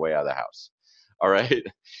talk about a way out of the house. All right.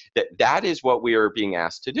 That is what we are being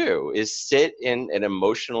asked to do, is sit in the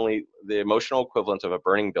emotional equivalent of a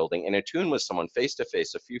burning building and attune with someone face to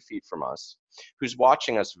face a few feet from us, who's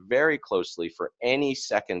watching us very closely for any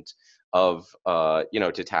second of,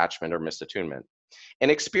 detachment or misattunement, and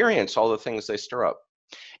experience all the things they stir up.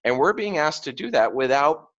 And we're being asked to do that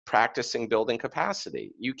without practicing building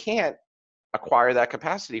capacity. You can't acquire that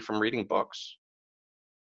capacity from reading books.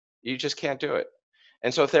 You just can't do it.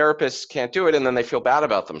 And so therapists can't do it, and then they feel bad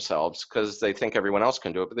about themselves because they think everyone else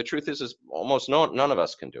can do it. But the truth is almost none of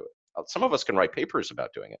us can do it. Some of us can write papers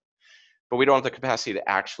about doing it, but we don't have the capacity to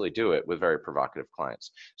actually do it with very provocative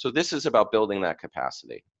clients. So this is about building that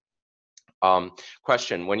capacity.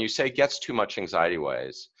 Question, when you say gets too much anxiety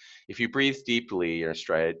wise, if you breathe deeply, you're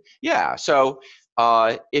straight. Yeah, so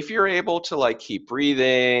if you're able to like keep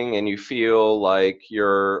breathing and you feel like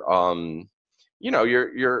you're,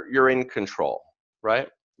 you're in control, right?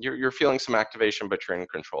 You're feeling some activation, but you're in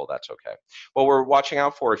control, that's okay. What we're watching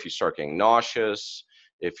out for, if you start getting nauseous,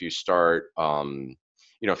 if you start,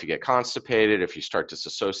 if you get constipated, if you start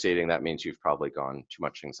disassociating, that means you've probably gone too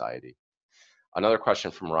much anxiety. Another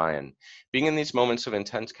question from Ryan. Being in these moments of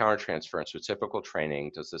intense countertransference with typical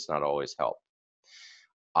training, does this not always help?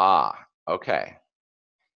 Okay.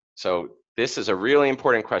 So this is a really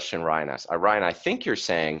important question Ryan asked. Ryan, I think you're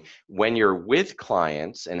saying when you're with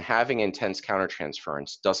clients and having intense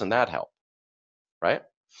countertransference, doesn't that help? Right?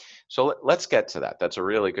 So let's get to that. That's a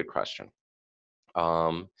really good question.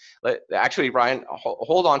 Actually, Ryan,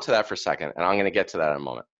 hold on to that for a second, and I'm going to get to that in a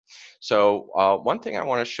moment. So one thing I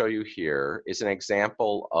want to show you here is an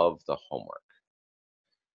example of the homework.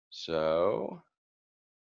 So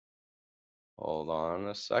hold on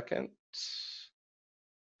a second.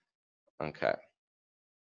 Okay.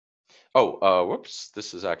 Oh, whoops,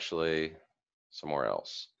 this is actually somewhere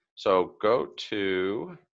else. So go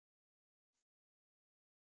to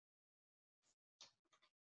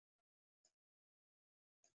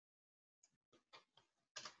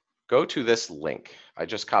this link. I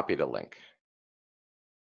just copied a link.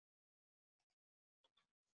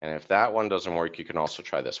 And if that one doesn't work, you can also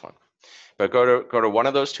try this one. But go to one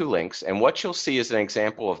of those two links, and what you'll see is an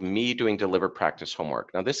example of me doing delivered practice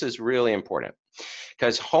homework. Now, this is really important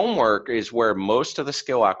because homework is where most of the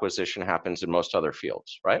skill acquisition happens in most other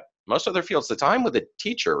fields, right? Most other fields, the time with the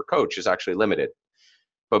teacher or coach is actually limited,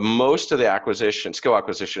 but most of the skill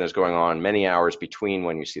acquisition is going on many hours between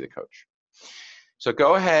when you see the coach. So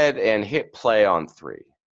go ahead and hit play on 3.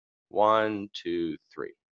 1, 2, 3.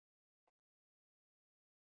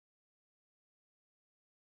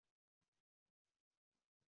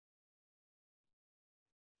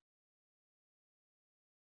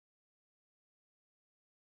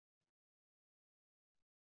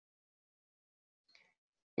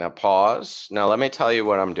 Now pause. Now let me tell you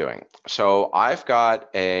what I'm doing. So I've got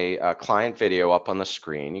a client video up on the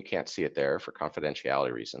screen. You can't see it there for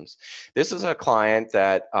confidentiality reasons. This is a client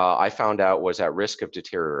that I found out was at risk of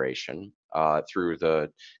deterioration through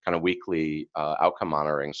the kind of weekly outcome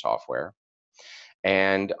monitoring software.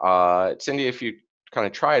 And Cindy, if you kind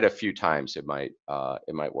of try it a few times, it might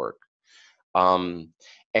work. I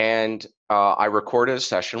recorded a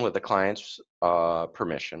session with the client's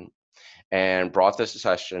permission, and brought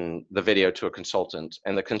the video to a consultant,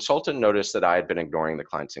 and the consultant noticed that I had been ignoring the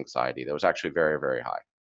client's anxiety. That was actually very, very high,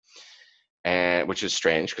 and which is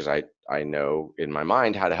strange because I know in my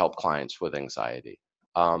mind how to help clients with anxiety.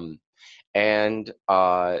 So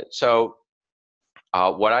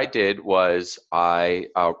what I did was I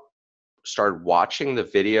started watching the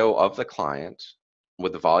video of the client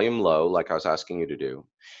with the volume low, like I was asking you to do,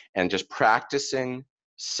 and just practicing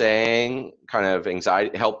saying kind of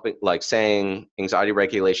saying anxiety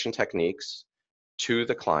regulation techniques to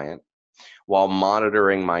the client while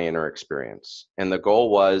monitoring my inner experience. And the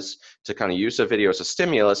goal was to kind of use the video as a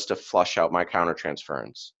stimulus to flush out my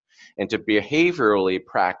countertransference and to behaviorally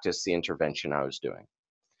practice the intervention I was doing.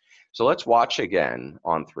 So let's watch again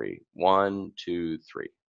on 3. 1, 2, 3.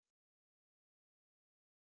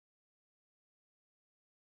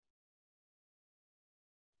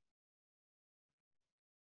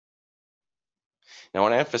 Now, I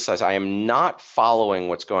want to emphasize, I am not following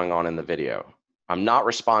what's going on in the video. I'm not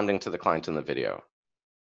responding to the client in the video.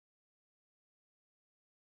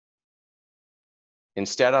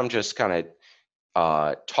 Instead, I'm just kind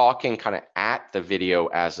of talking kind of at the video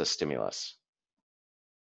as a stimulus.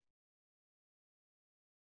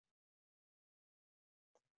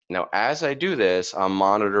 Now, as I do this, I'm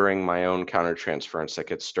monitoring my own countertransference that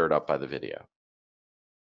gets stirred up by the video.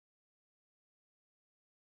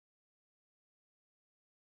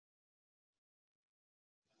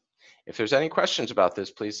 If there's any questions about this,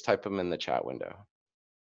 please type them in the chat window.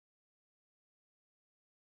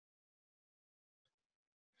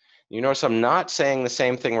 You notice I'm not saying the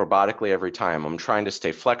same thing robotically every time. I'm trying to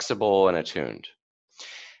stay flexible and attuned.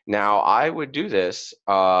 Now, I would do this,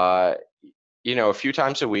 a few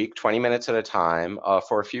times a week, 20 minutes at a time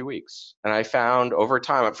for a few weeks. And I found over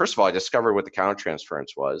time, first of all, I discovered what the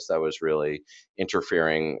countertransference was that was really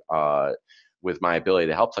interfering with my ability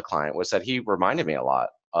to help the client, was that he reminded me a lot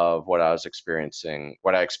of what I was experiencing,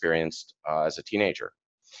 what I experienced as a teenager,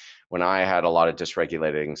 when I had a lot of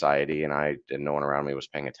dysregulated anxiety and no one around me was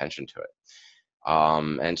paying attention to it.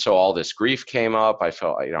 And so all this grief came up. I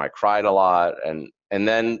felt, I cried a lot. And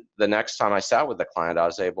then the next time I sat with the client, I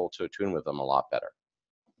was able to attune with them a lot better.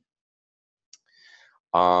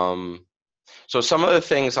 So some of the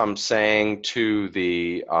things I'm saying to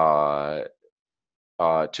the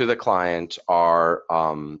client are,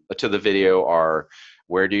 to the video are,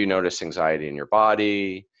 where do you notice anxiety in your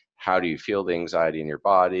body? How do you feel the anxiety in your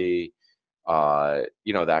body?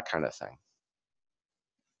 That kind of thing.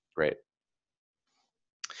 Great.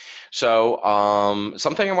 So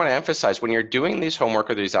something I want to emphasize, when you're doing these homework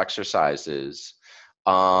or these exercises,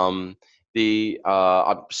 I'm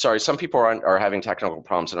sorry, some people are having technical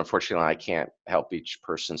problems, and unfortunately I can't help each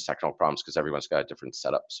person's technical problems because everyone's got a different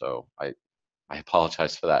setup, so I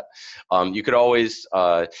apologize for that. You could always,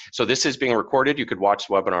 so this is being recorded. You could watch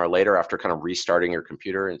the webinar later after kind of restarting your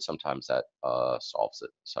computer, and sometimes that solves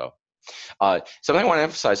it. So something I want to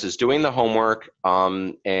emphasize is doing the homework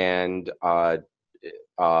and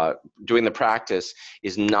doing the practice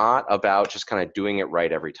is not about just kind of doing it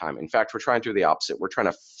right every time. In fact, we're trying to do the opposite. We're trying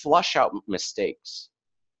to flush out mistakes.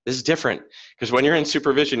 This is different because when you're in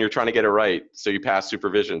supervision, you're trying to get it right. So you pass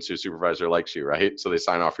supervision, so your supervisor likes you, right? So they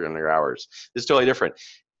sign off on your hours. This is totally different.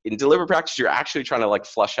 In deliberate practice, you're actually trying to like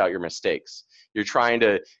flush out your mistakes. You're trying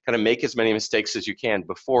to kind of make as many mistakes as you can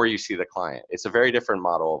before you see the client. It's a very different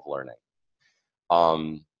model of learning.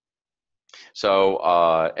 So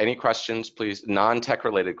any questions, please, non-tech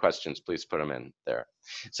related questions, please put them in there.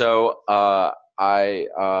 So I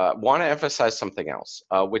want to emphasize something else,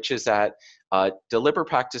 which is that deliberate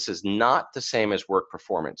practice is not the same as work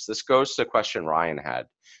performance. This goes to the question Ryan had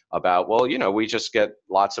about, well, we just get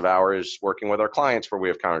lots of hours working with our clients where we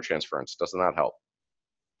have countertransference. Doesn't that help?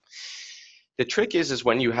 The trick is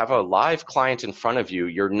when you have a live client in front of you,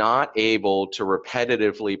 you're not able to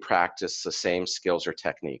repetitively practice the same skills or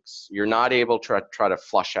techniques. You're not able to try to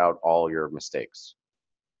flush out all your mistakes.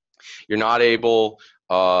 You're not able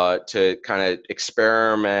to kind of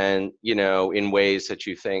experiment, in ways that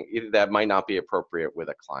you think that might not be appropriate with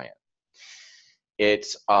a client.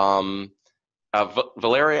 It's Valeria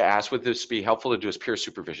asked, would this be helpful to do as peer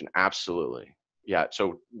supervision? Absolutely. Yeah.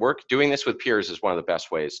 So doing this with peers is one of the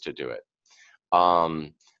best ways to do it.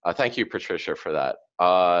 Thank you, Patricia, for that.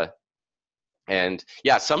 And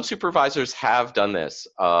yeah, some supervisors have done this.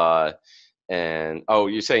 And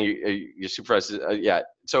you're saying your supervisors, yeah.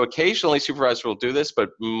 So occasionally supervisors will do this,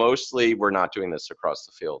 but mostly we're not doing this across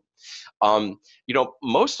the field.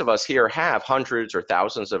 Most of us here have hundreds or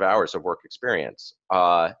thousands of hours of work experience.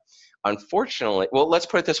 Unfortunately, well, let's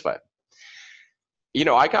put it this way.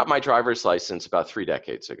 I got my driver's license about 3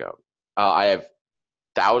 decades ago. I have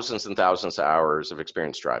thousands and thousands of hours of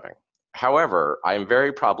experience driving. However, I am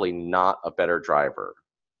very probably not a better driver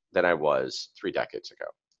than I was 3 decades ago.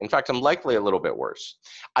 In fact, I'm likely a little bit worse.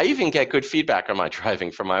 I even get good feedback on my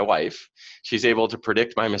driving from my wife. She's able to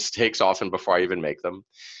predict my mistakes often before I even make them.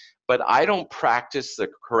 But I don't practice the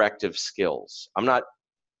corrective skills. I'm not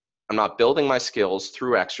building my skills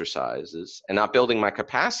through exercises and not building my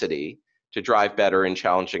capacity to drive better in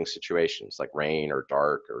challenging situations like rain or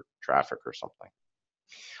dark or traffic or something.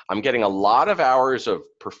 I'm getting a lot of hours of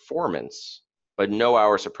performance, but no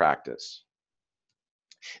hours of practice.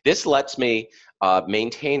 This lets me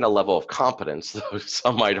maintain a level of competence, though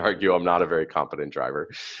some might argue I'm not a very competent driver,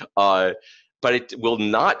 but it will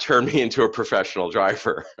not turn me into a professional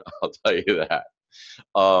driver, I'll tell you that.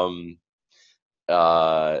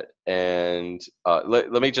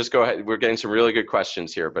 Let me just go ahead. We're getting some really good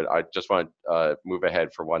questions here, but I just want to move ahead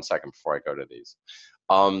for 1 second before I go to these.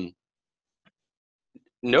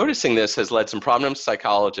 Noticing this has led some prominent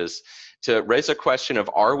psychologists to raise a question of,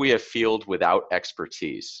 are we a field without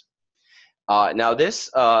expertise? Now, this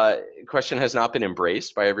question has not been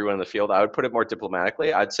embraced by everyone in the field. I would put it more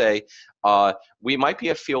diplomatically. I'd say we might be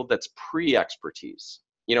a field that's pre-expertise.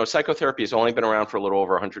 Psychotherapy has only been around for a little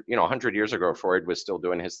over 100 years ago. Freud was still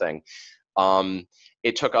doing his thing.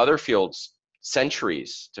 It took other fields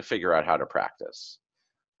centuries to figure out how to practice.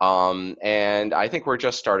 And I think we're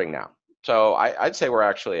just starting now. So I'd say we're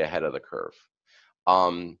actually ahead of the curve.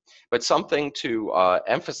 But something to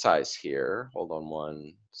emphasize here, hold on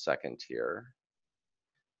 1 second here,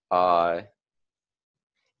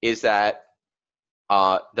 is that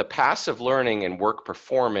the passive learning and work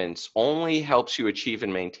performance only helps you achieve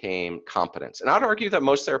and maintain competence. And I'd argue that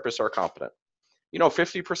most therapists are competent.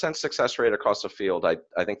 50% success rate across the field, I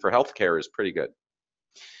think for healthcare is pretty good.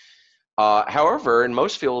 However, in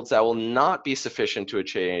most fields, that will not be sufficient to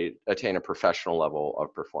attain a professional level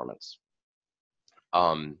of performance.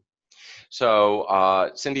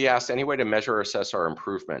 Cindy asked, any way to measure or assess our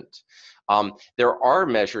improvement? There are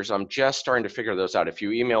measures. I'm just starting to figure those out. If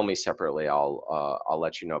you email me separately, I'll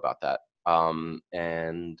let you know about that.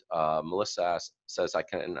 Melissa says, I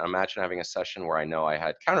can imagine having a session where I know I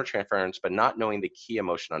had countertransference, but not knowing the key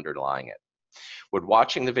emotion underlying it. Would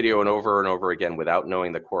watching the video and over again without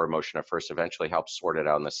knowing the core emotion at first eventually help sort it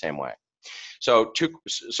out in the same way? So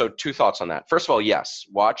two thoughts on that. First of all, yes,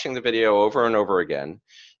 watching the video over and over again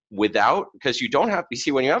without, because you don't have, you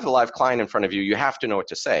see, when you have the live client in front of you, you have to know what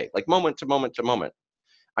to say, like moment to moment to moment.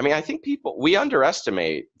 I mean, I think we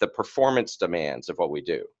underestimate the performance demands of what we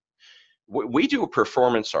do. We do a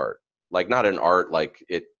performance art, like not an art like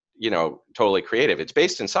it, totally creative. It's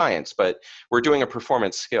based in science, but we're doing a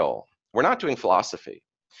performance skill. We're not doing philosophy.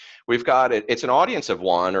 We've got it. It's an audience of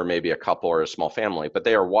one or maybe a couple or a small family, but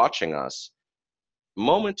they are watching us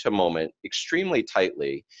moment to moment, extremely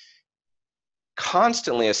tightly,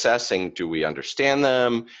 constantly assessing, do we understand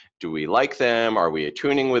them? Do we like them? Are we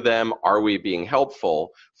attuning with them? Are we being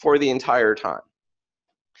helpful for the entire time?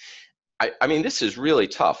 I mean, this is really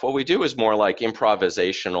tough. What we do is more like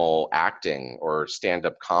improvisational acting or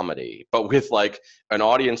stand-up comedy, but with like an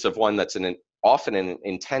audience of one that's often in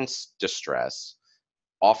intense distress,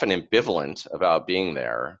 often ambivalent about being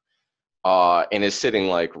there, and is sitting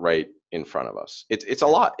like right in front of us. It's a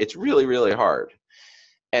lot. It's really, really hard.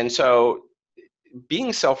 And so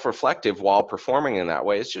being self-reflective while performing in that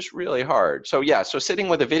way is just really hard. So yeah, so sitting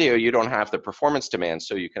with a video, you don't have the performance demands,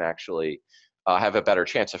 so you can actually have a better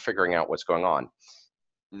chance of figuring out what's going on.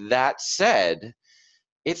 That said,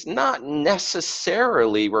 it's not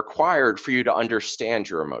necessarily required for you to understand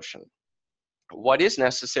your emotion. What is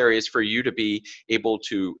necessary is for you to be able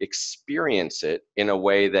to experience it in a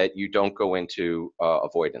way that you don't go into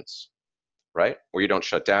avoidance, right? Where you don't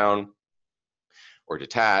shut down or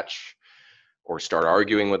detach or start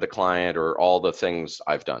arguing with the client or all the things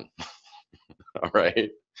I've done, all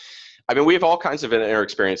right? I mean, we have all kinds of inner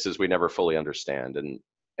experiences we never fully understand, and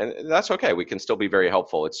that's okay. We can still be very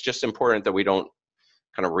helpful. It's just important that we don't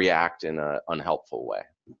kind of react in an unhelpful way.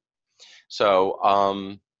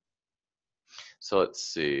 So, so let's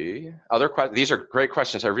see. These are great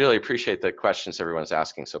questions. I really appreciate the questions everyone's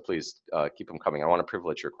asking, so please keep them coming. I want to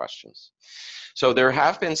privilege your questions. So there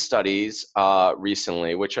have been studies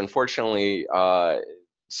recently, which unfortunately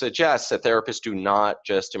suggest that therapists do not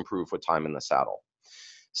just improve with time in the saddle.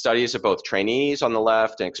 Studies of both trainees on the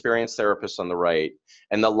left and experienced therapists on the right,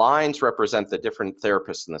 and the lines represent the different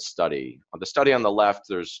therapists in the study. On the study on the left,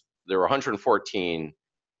 there were 114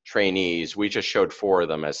 trainees. We just showed 4 of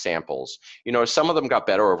them as samples. Some of them got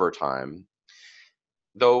better over time,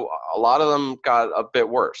 though a lot of them got a bit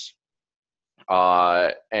worse.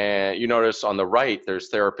 And you notice on the right, there's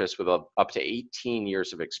therapists with up to 18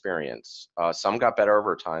 years of experience. Some got better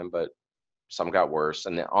over time, but some got worse.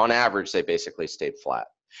 And on average, they basically stayed flat,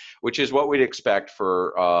 which is what we'd expect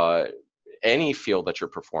for any field that you're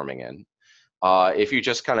performing in. If you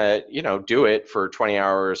just kind of, do it for 20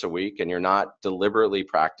 hours a week and you're not deliberately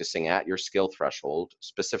practicing at your skill threshold,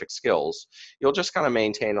 specific skills, you'll just kind of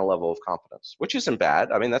maintain a level of competence, which isn't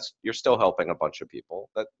bad. I mean, you're still helping a bunch of people.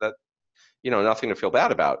 That nothing to feel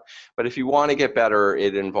bad about. But if you want to get better,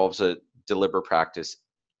 it involves a deliberate practice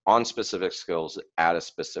on specific skills at a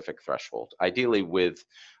specific threshold, ideally with,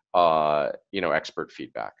 expert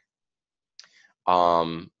feedback.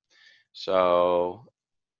 So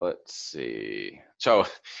let's see. So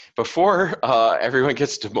before everyone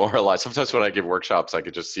gets demoralized, sometimes when I give workshops, I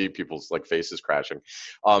could just see people's faces crashing.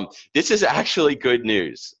 This is actually good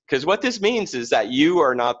news, because what this means is that you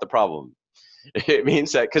are not the problem. It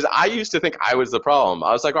means that, because I used to think I was the problem.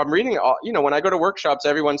 I was like, I'm reading, when I go to workshops,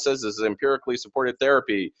 everyone says this is empirically supported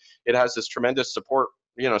therapy. It has this tremendous support,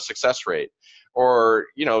 success rate. Or,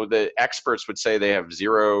 the experts would say they have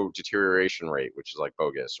 0 deterioration rate, which is like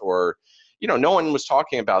bogus. Or, no one was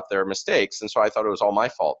talking about their mistakes. And so I thought it was all my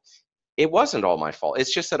fault. It wasn't all my fault.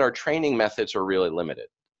 It's just that our training methods are really limited,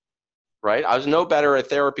 right? I was no better at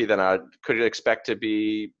therapy than I could expect to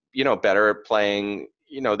be, better at playing,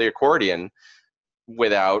 the accordion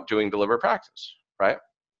without doing deliberate practice, right?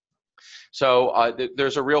 So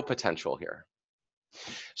there's a real potential here.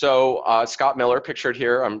 So Scott Miller, pictured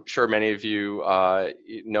here, I'm sure many of you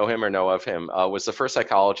know him or know of him, was the first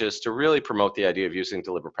psychologist to really promote the idea of using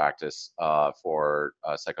deliberate practice for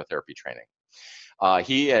psychotherapy training.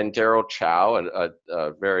 He and Daryl Chow,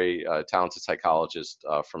 a very talented psychologist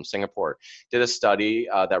from Singapore, did a study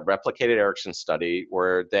that replicated Erickson's study,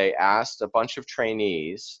 where they asked a bunch of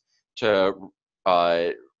trainees to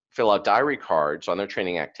fill out diary cards on their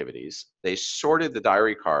training activities. They sorted the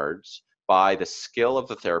diary cards by the skill of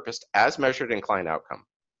the therapist as measured in client outcome.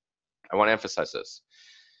 I want to emphasize this.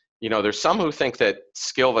 You know, there's some who think that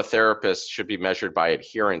skill of a therapist should be measured by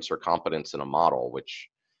adherence or competence in a model, which,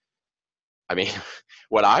 I mean,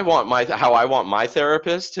 how I want my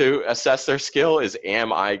therapist to assess their skill is,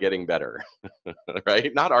 am I getting better?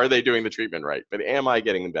 Right? Not are they doing the treatment right, but am I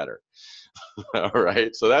getting better? All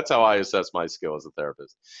right. So that's how I assess my skill as a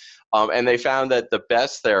therapist. And they found that the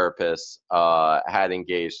best therapists had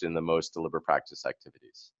engaged in the most deliberate practice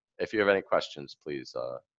activities. If you have any questions, please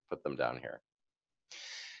put them down here.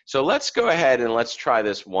 So let's go ahead and let's try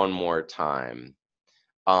this one more time.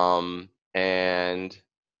 And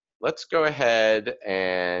let's go ahead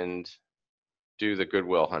and do the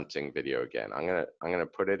Goodwill Hunting video again. I'm gonna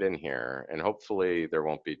put it in here, and hopefully there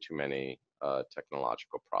won't be too many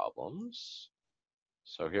technological problems.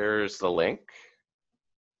 So here's the link.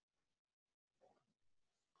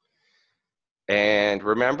 And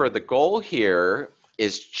remember, the goal here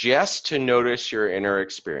is just to notice your inner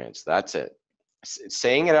experience. That's it.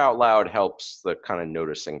 Saying it out loud helps the kind of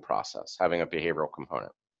noticing process, having a behavioral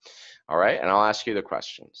component. All right, and I'll ask you the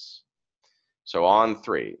questions. So on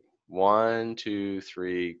 3, 1, 2,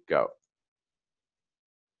 3, go.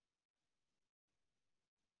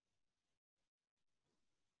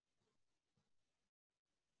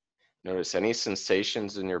 Notice any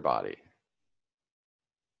sensations in your body.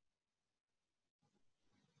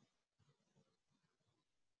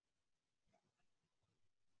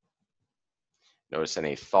 Notice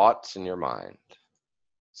any thoughts in your mind.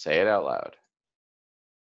 Say it out loud.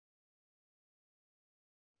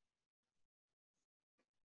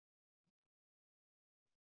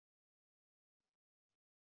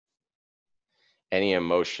 Any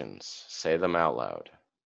emotions, say them out loud.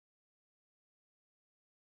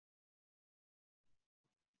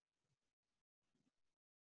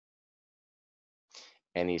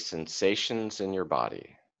 Any sensations in your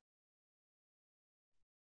body.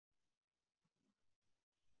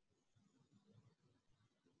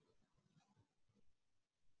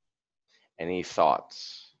 Any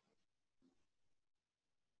thoughts.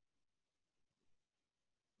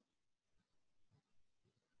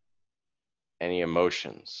 Any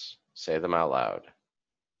emotions, say them out loud.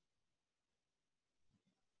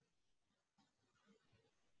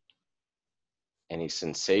 Any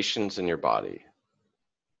sensations in your body.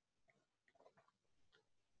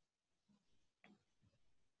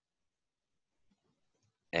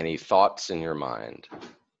 Any thoughts in your mind.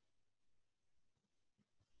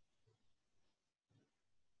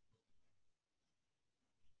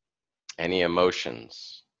 Any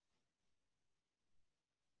emotions.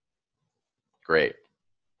 Great.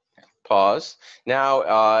 Pause.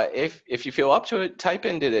 Now, if you feel up to it, type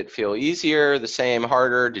in, did it feel easier, the same,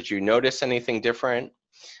 harder? Did you notice anything different?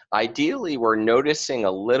 Ideally, we're noticing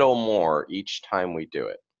a little more each time we do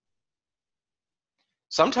it.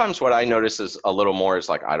 Sometimes what I notice is a little more is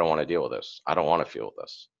like, I don't want to deal with this. I don't want to feel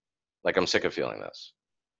this. Like, I'm sick of feeling this.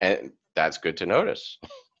 And that's good to notice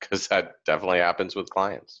because that definitely happens with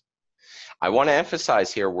clients. I want to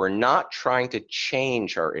emphasize here, we're not trying to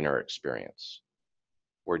change our inner experience.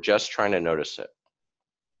 We're just trying to notice it.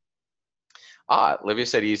 Livia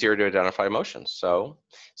said easier to identify emotions. So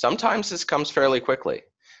sometimes this comes fairly quickly.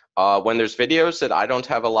 When there's videos that I don't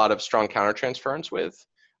have a lot of strong countertransference with,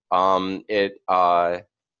 I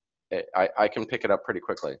can pick it up pretty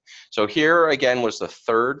quickly. So here again was the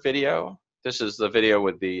third video. This is the video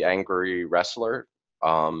with the angry wrestler.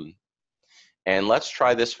 And let's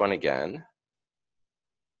try this one again.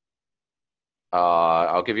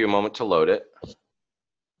 I'll give you a moment to load it.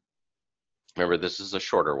 Remember, this is a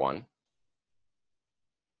shorter one.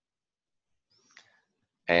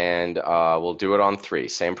 And we'll do it on 3,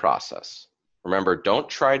 same process. Remember, don't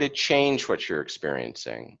try to change what you're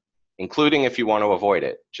experiencing, including if you want to avoid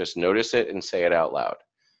it. Just notice it and say it out loud.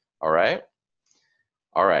 All right?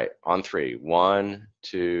 All right, on 3. 1,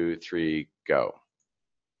 2, 3, go.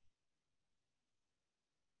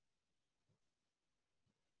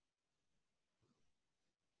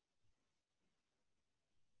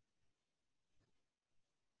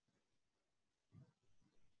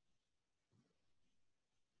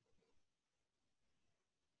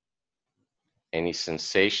 Any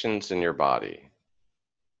sensations in your body?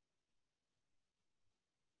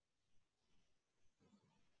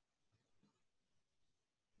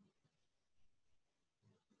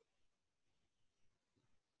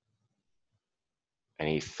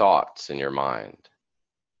 Any thoughts in your mind?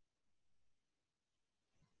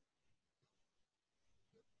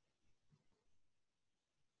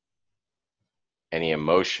 Any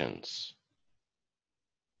emotions?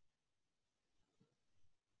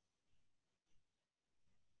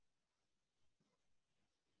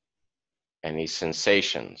 Any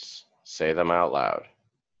sensations? Say them out loud.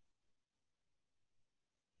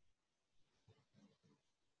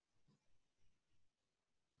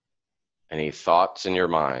 Any thoughts in your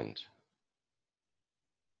mind?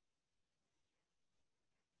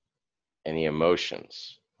 Any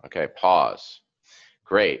emotions? Okay, pause.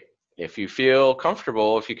 Great. If you feel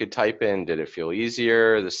comfortable, if you could type in, did it feel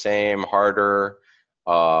easier, the same, harder?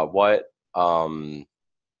 How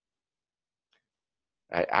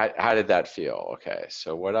did that feel? Okay,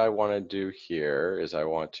 so what I want to do here is I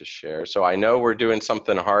want to share. So I know we're doing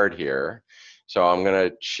something hard here. So I'm going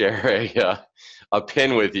to share a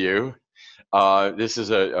pin with you. This is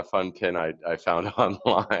a fun pin I found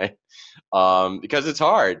online because it's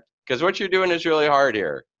hard. Because what you're doing is really hard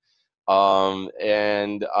here. You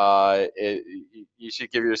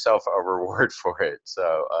should give yourself a reward for it.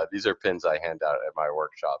 So these are pins I hand out at my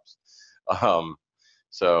workshops. Um,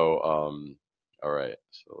 all right.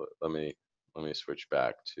 So let me switch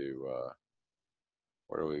back to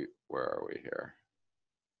where are we here?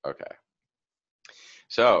 Okay.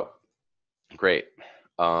 So great.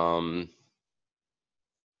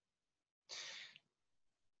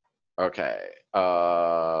 Okay.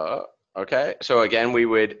 Okay. So again, we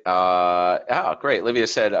would, great. Livia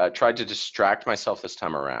said, tried to distract myself this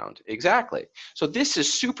time around. Exactly. So this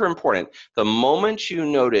is super important. The moment you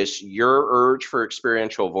notice your urge for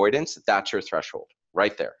experiential avoidance, that's your threshold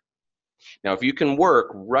right there. Now, if you can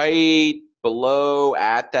work right below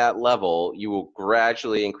at that level, you will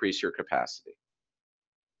gradually increase your capacity,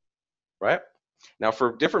 right? Now,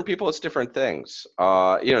 for different people, it's different things.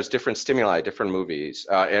 It's different stimuli, different movies.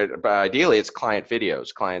 But ideally, it's client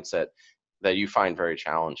videos, clients that you find very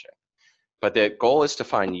challenging. But the goal is to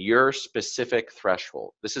find your specific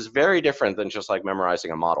threshold. This is very different than just like memorizing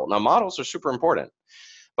a model. Now, models are super important,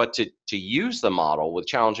 but to use the model with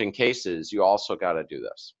challenging cases, you also got to do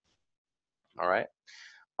this. All right.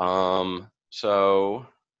 So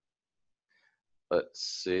let's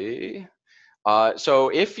see. So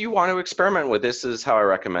if you want to experiment with this, is how I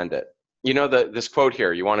recommend it. You know, this quote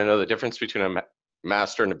here, you want to know the difference between a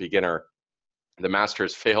master and a beginner. The master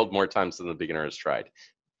has failed more times than the beginner has tried.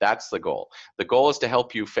 That's the goal. The goal is to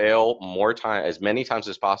help you fail as many times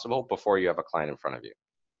as possible before you have a client in front of you.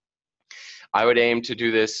 I would aim to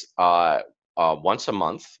do this once a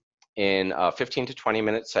month in 15 to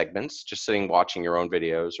 20-minute segments, just sitting watching your own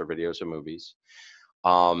videos or videos of movies.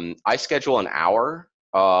 I schedule an hour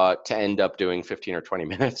to end up doing 15 or 20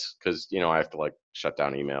 minutes because, I have to like shut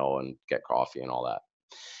down email and get coffee and all that.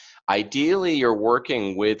 Ideally, you're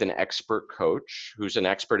working with an expert coach who's an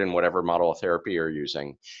expert in whatever model of therapy you're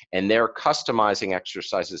using, and they're customizing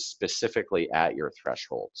exercises specifically at your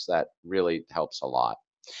thresholds. That really helps a lot.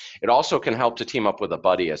 It also can help to team up with a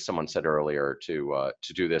buddy, as someone said earlier, to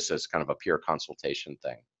do this as kind of a peer consultation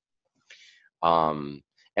thing.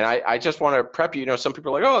 And I just want to prep you, some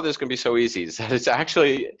people are like, oh, this can be so easy.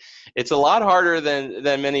 It's a lot harder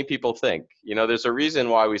than many people think. There's a reason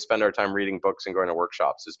why we spend our time reading books and going to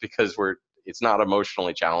workshops is because it's not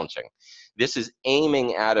emotionally challenging. This is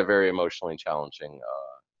aiming at a very emotionally challenging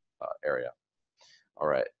area. All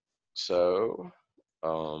right, so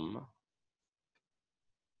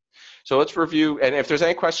let's review, and if there's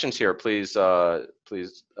any questions here, please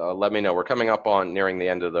let me know. We're coming up on nearing the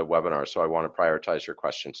end of the webinar, so I want to prioritize your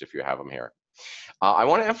questions if you have them here. I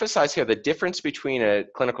want to emphasize here the difference between a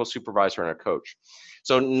clinical supervisor and a coach.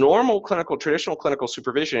 So traditional clinical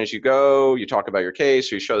supervision is you go, you talk about your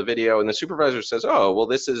case, or you show the video, and the supervisor says, oh, well,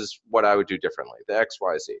 this is what I would do differently, the X,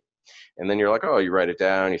 Y, Z. And then you're like, oh, you write it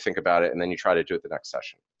down, you think about it, and then you try to do it the next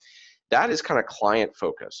session. That is kind of client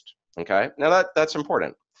focused, okay? Now that's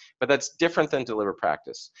important. But that's different than deliver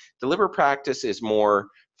practice. Deliver practice is more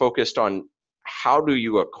focused on how do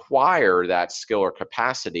you acquire that skill or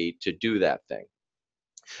capacity to do that thing.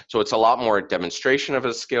 So it's a lot more demonstration of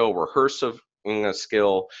a skill, rehearsing a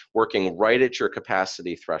skill, working right at your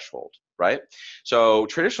capacity threshold, right? So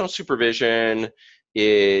traditional supervision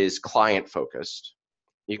is client focused.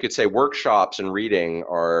 You could say workshops and reading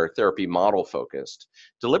are therapy model focused.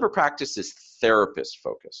 Deliver practice is therapist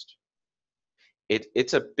focused.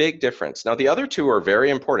 It's a big difference. Now, the other two are very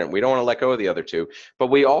important. We don't want to let go of the other two, but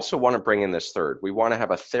we also want to bring in this third. We want to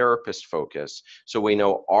have a therapist focus so we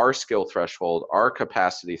know our skill threshold, our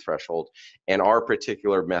capacity threshold, and our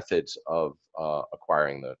particular methods of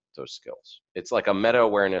acquiring those skills. It's like a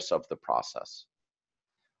meta-awareness of the process.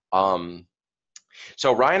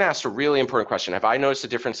 So Ryan asked a really important question. Have I noticed a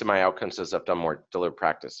difference in my outcomes as I've done more delivered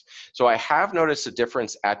practice? So I have noticed a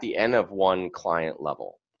difference at the end of one client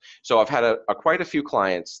level. So I've had quite a few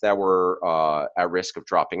clients that were at risk of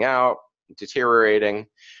dropping out. deteriorating,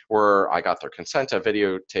 where I got their consent, I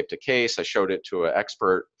videotaped a case, I showed it to an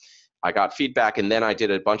expert, I got feedback, and then I did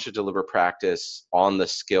a bunch of deliberate practice on the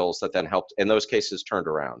skills that then helped, and those cases turned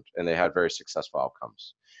around, and they had very successful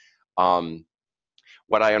outcomes.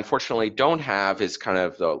 What I unfortunately don't have is kind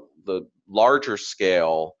of the larger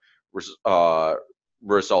scale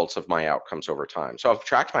results of my outcomes over time. So I've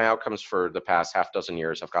tracked my outcomes for the past half dozen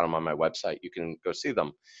years. I've got them on my website. You can go see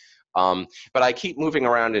them. But I keep moving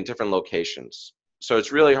around in different locations. So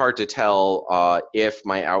it's really hard to tell if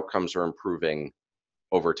my outcomes are improving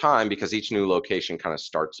over time, because each new location kind of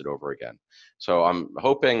starts it over again. So I'm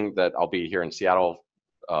hoping that I'll be here in Seattle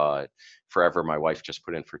forever. My wife just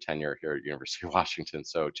put in for tenure here at University of Washington,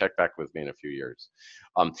 so check back with me in a few years.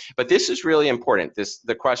 But this is really important.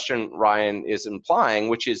 The question Ryan is implying,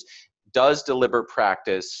 which is, does deliberate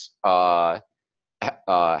practice help?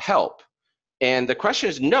 And the question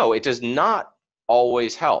is, no, it does not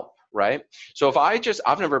always help, right? So if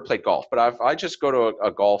I've never played golf, but if I just go to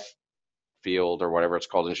a golf field or whatever it's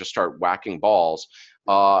called and just start whacking balls,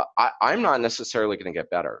 I'm not necessarily going to get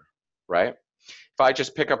better, right? If I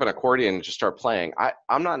just pick up an accordion and just start playing,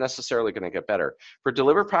 I'm not necessarily going to get better. For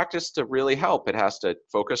deliberate practice to really help, it has to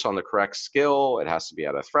focus on the correct skill. It has to be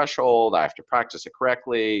at a threshold. I have to practice it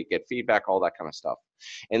correctly, get feedback, all that kind of stuff.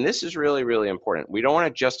 And this is really, really important. We don't want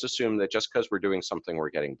to just assume that just because we're doing something,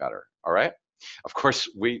 we're getting better, all right? Of course,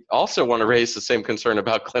 we also want to raise the same concern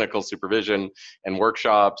about clinical supervision and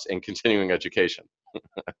workshops and continuing education,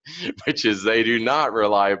 which is they do not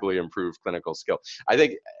reliably improve clinical skill. I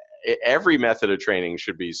think every method of training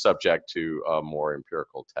should be subject to a more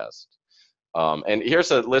empirical test. And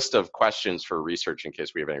here's a list of questions for research in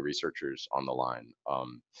case we have any researchers on the line.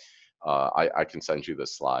 I can send you the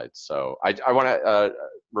slides. So I want to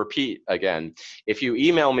repeat again, if you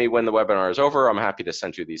email me when the webinar is over, I'm happy to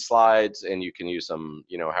send you these slides, and you can use them,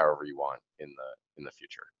 however you want in the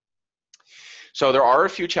future. So there are a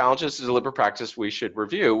few challenges to deliberate practice we should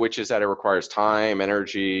review, which is that it requires time,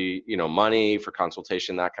 energy, money for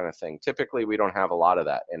consultation, that kind of thing. Typically, we don't have a lot of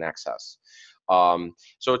that in excess. So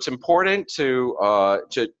it's important to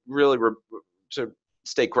really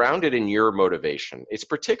stay grounded in your motivation. It's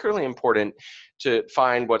particularly important to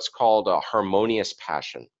find what's called a harmonious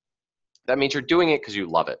passion. That means you're doing it because you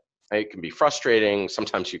love it. It can be frustrating.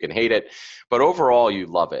 Sometimes you can hate it, but overall you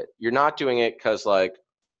love it. You're not doing it because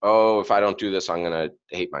oh, if I don't do this, I'm going to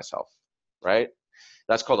hate myself, right?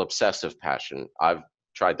 That's called obsessive passion. I've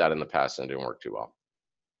tried that in the past and it didn't work too well.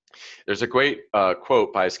 There's a great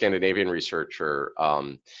quote by a Scandinavian researcher,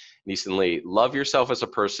 Neeson Lee: love yourself as a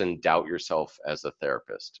person, doubt yourself as a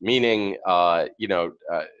therapist. Meaning,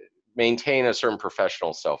 maintain a certain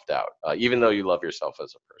professional self-doubt, even though you love yourself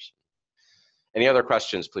as a person. Any other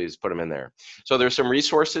questions, please put them in there. So there's some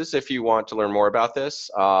resources if you want to learn more about this.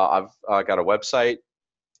 I've got a website.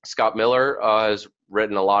 Scott Miller has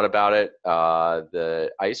written a lot about it, the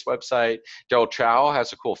ICE website. Daryl Chow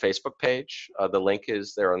has a cool Facebook page. The link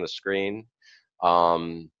is there on the screen.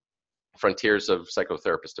 Frontiers of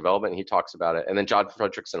Psychotherapist Development, he talks about it. And then John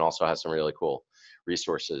Fredrickson also has some really cool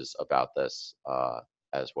resources about this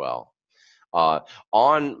as well.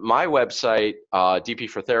 On my website, DP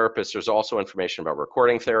for Therapists, there's also information about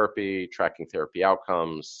recording therapy, tracking therapy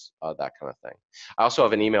outcomes, that kind of thing. I also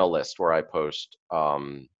have an email list where I post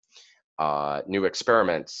new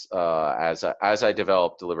experiments as I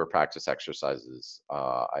develop deliberate practice exercises.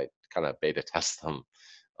 I kind of beta test them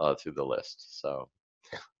through the list. So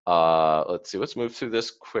let's see, let's move through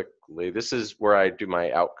this quickly. This is where I do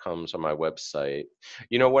my outcomes on my website.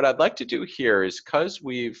 What I'd like to do here is, because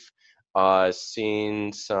we've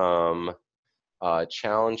seen some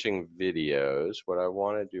challenging videos, what I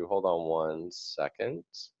want to do, hold on one second,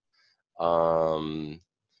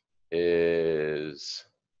 is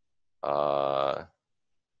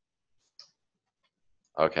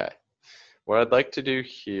okay, what I'd like to do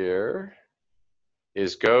here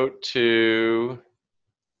is go to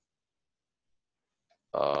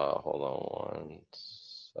hold on one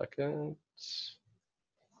second.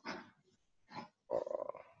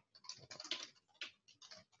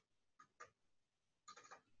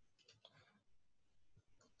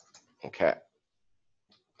 Okay,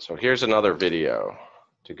 so here's another video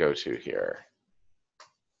to go to here.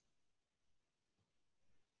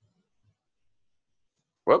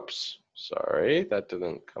 Whoops, sorry, that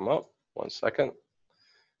didn't come up. One second.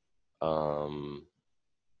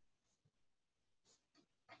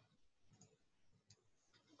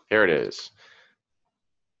 Here it is.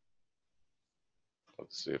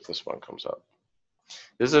 Let's see if this one comes up.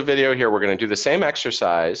 This is a video here. We're going to do the same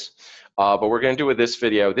exercise, but we're going to do with this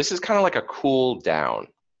video. This is kind of like a cool down,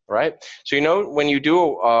 right? So you know when you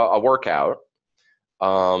do a workout,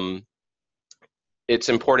 it's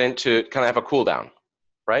important to kind of have a cool down,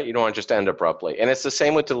 right? You don't want to just end abruptly. And it's the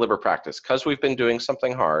same with deliberate practice. Because we've been doing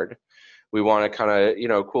something hard, we want to kind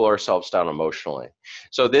of, cool ourselves down emotionally.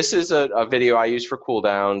 So this is a video I use for cool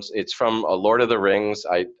downs. It's from Lord of the Rings.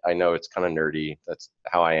 I know it's kind of nerdy. That's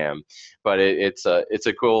how I am. But it's a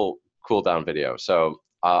cool down video. So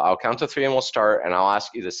I'll count to 3 and we'll start, and I'll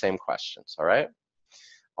ask you the same questions, all right?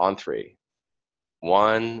 On 3.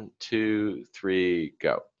 1, 2, 3,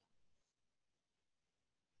 go.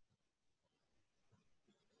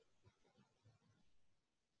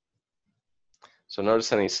 So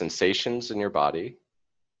notice any sensations in your body.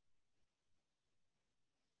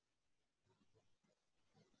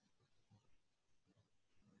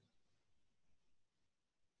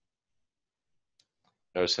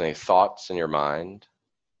 Notice any thoughts in your mind.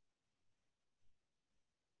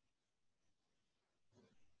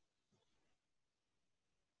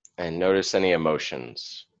 And notice any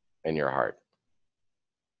emotions in your heart.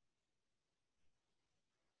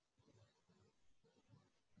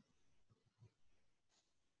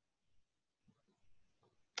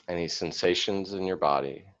 Any sensations in your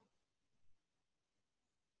body.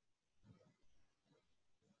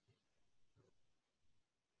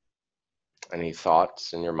 Any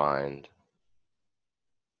thoughts in your mind.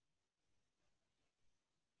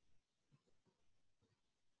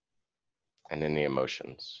 And any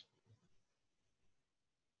emotions.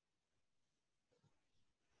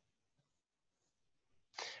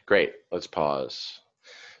 Great, let's pause.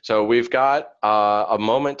 So we've got a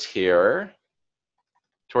moment here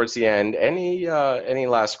towards the end. Any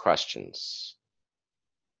last questions?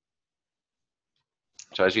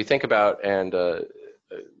 So as you think about and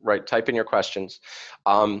type in your questions.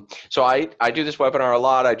 So I do this webinar a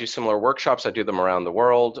lot. I do similar workshops. I do them around the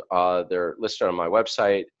world. They're listed on my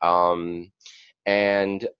website.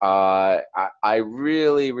 And I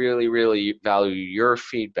really, really, really value your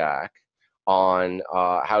feedback on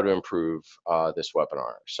how to improve this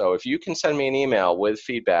webinar. So if you can send me an email with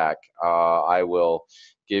feedback, I will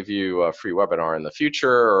give you a free webinar in the future,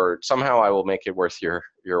 or somehow I will make it worth your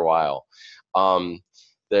while.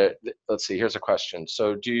 Let's see, here's a question.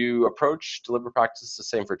 So do you approach deliberate practice the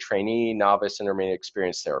same for trainee, novice, intermediate,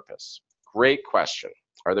 experienced therapists? Great question.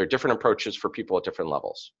 Are there different approaches for people at different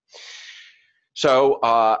levels? So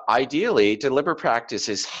ideally, deliberate practice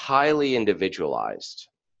is highly individualized.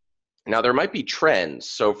 Now, there might be trends.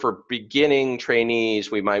 So for beginning trainees,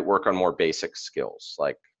 we might work on more basic skills,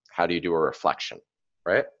 like how do you do a reflection,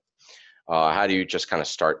 right? How do you just kind of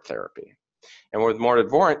start therapy? And with more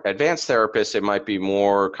advanced therapists, it might be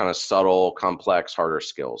more kind of subtle, complex, harder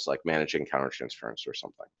skills, like managing countertransference or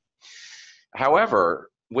something. However,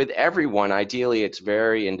 with everyone, ideally, it's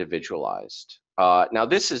very individualized. Now,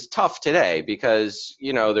 this is tough today because,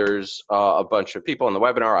 there's a bunch of people in the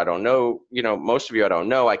webinar I don't know, most of you I don't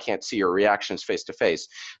know. I can't see your reactions face to face.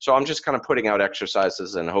 So I'm just kind of putting out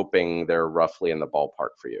exercises and hoping they're roughly in the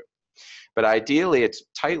ballpark for you. But ideally, it's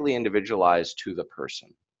tightly individualized to the person.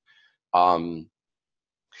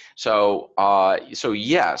 So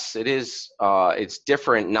yes, it is. It's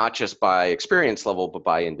different, not just by experience level, but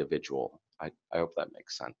by individual. I hope that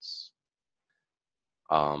makes sense.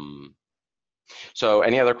 So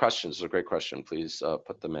any other questions? It's a great question. Please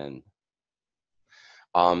put them in.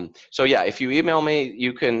 So yeah, if you email me,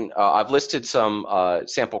 you can, I've listed some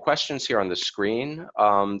sample questions here on the screen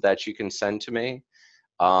that you can send to me.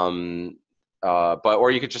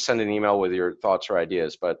 Or you could just send an email with your thoughts or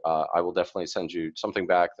ideas, but I will definitely send you something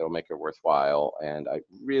back that will make it worthwhile. And I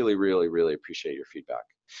really, really, really appreciate your feedback.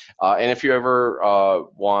 And if you ever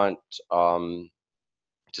want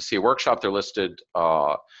to see a workshop, they're listed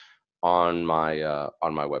on my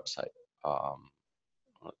website.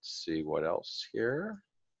 Let's see what else here.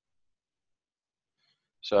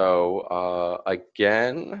 So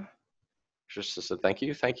again, just to say thank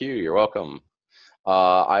you, you're welcome.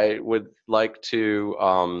 I would like to,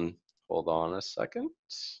 hold on a second.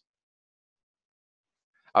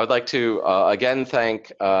 I would like to again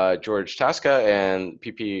thank George Tasca and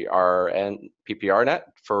PPRNet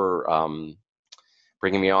for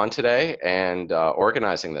bringing me on today and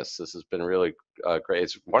organizing this. This has been really great.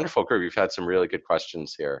 It's a wonderful group. You've had some really good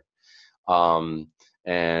questions here. Thank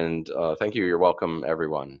you. You're welcome,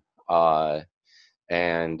 everyone.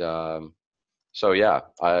 So yeah,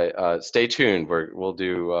 stay tuned. We'll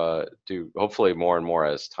do hopefully more and more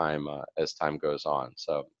as time goes on.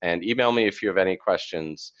 So, and email me if you have any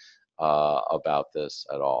questions about this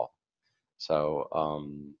at all. So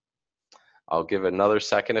I'll give another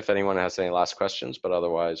second if anyone has any last questions, but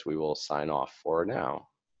otherwise we will sign off for now.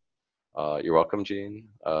 You're welcome, Jean.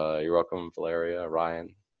 You're welcome, Valeria,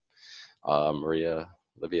 Ryan, Maria,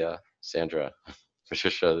 Livia, Sandra,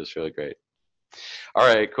 Patricia. That's really great. All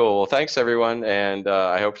right, cool. Well, thanks everyone, and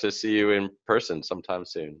I hope to see you in person sometime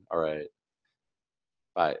soon. All right,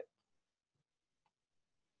 bye.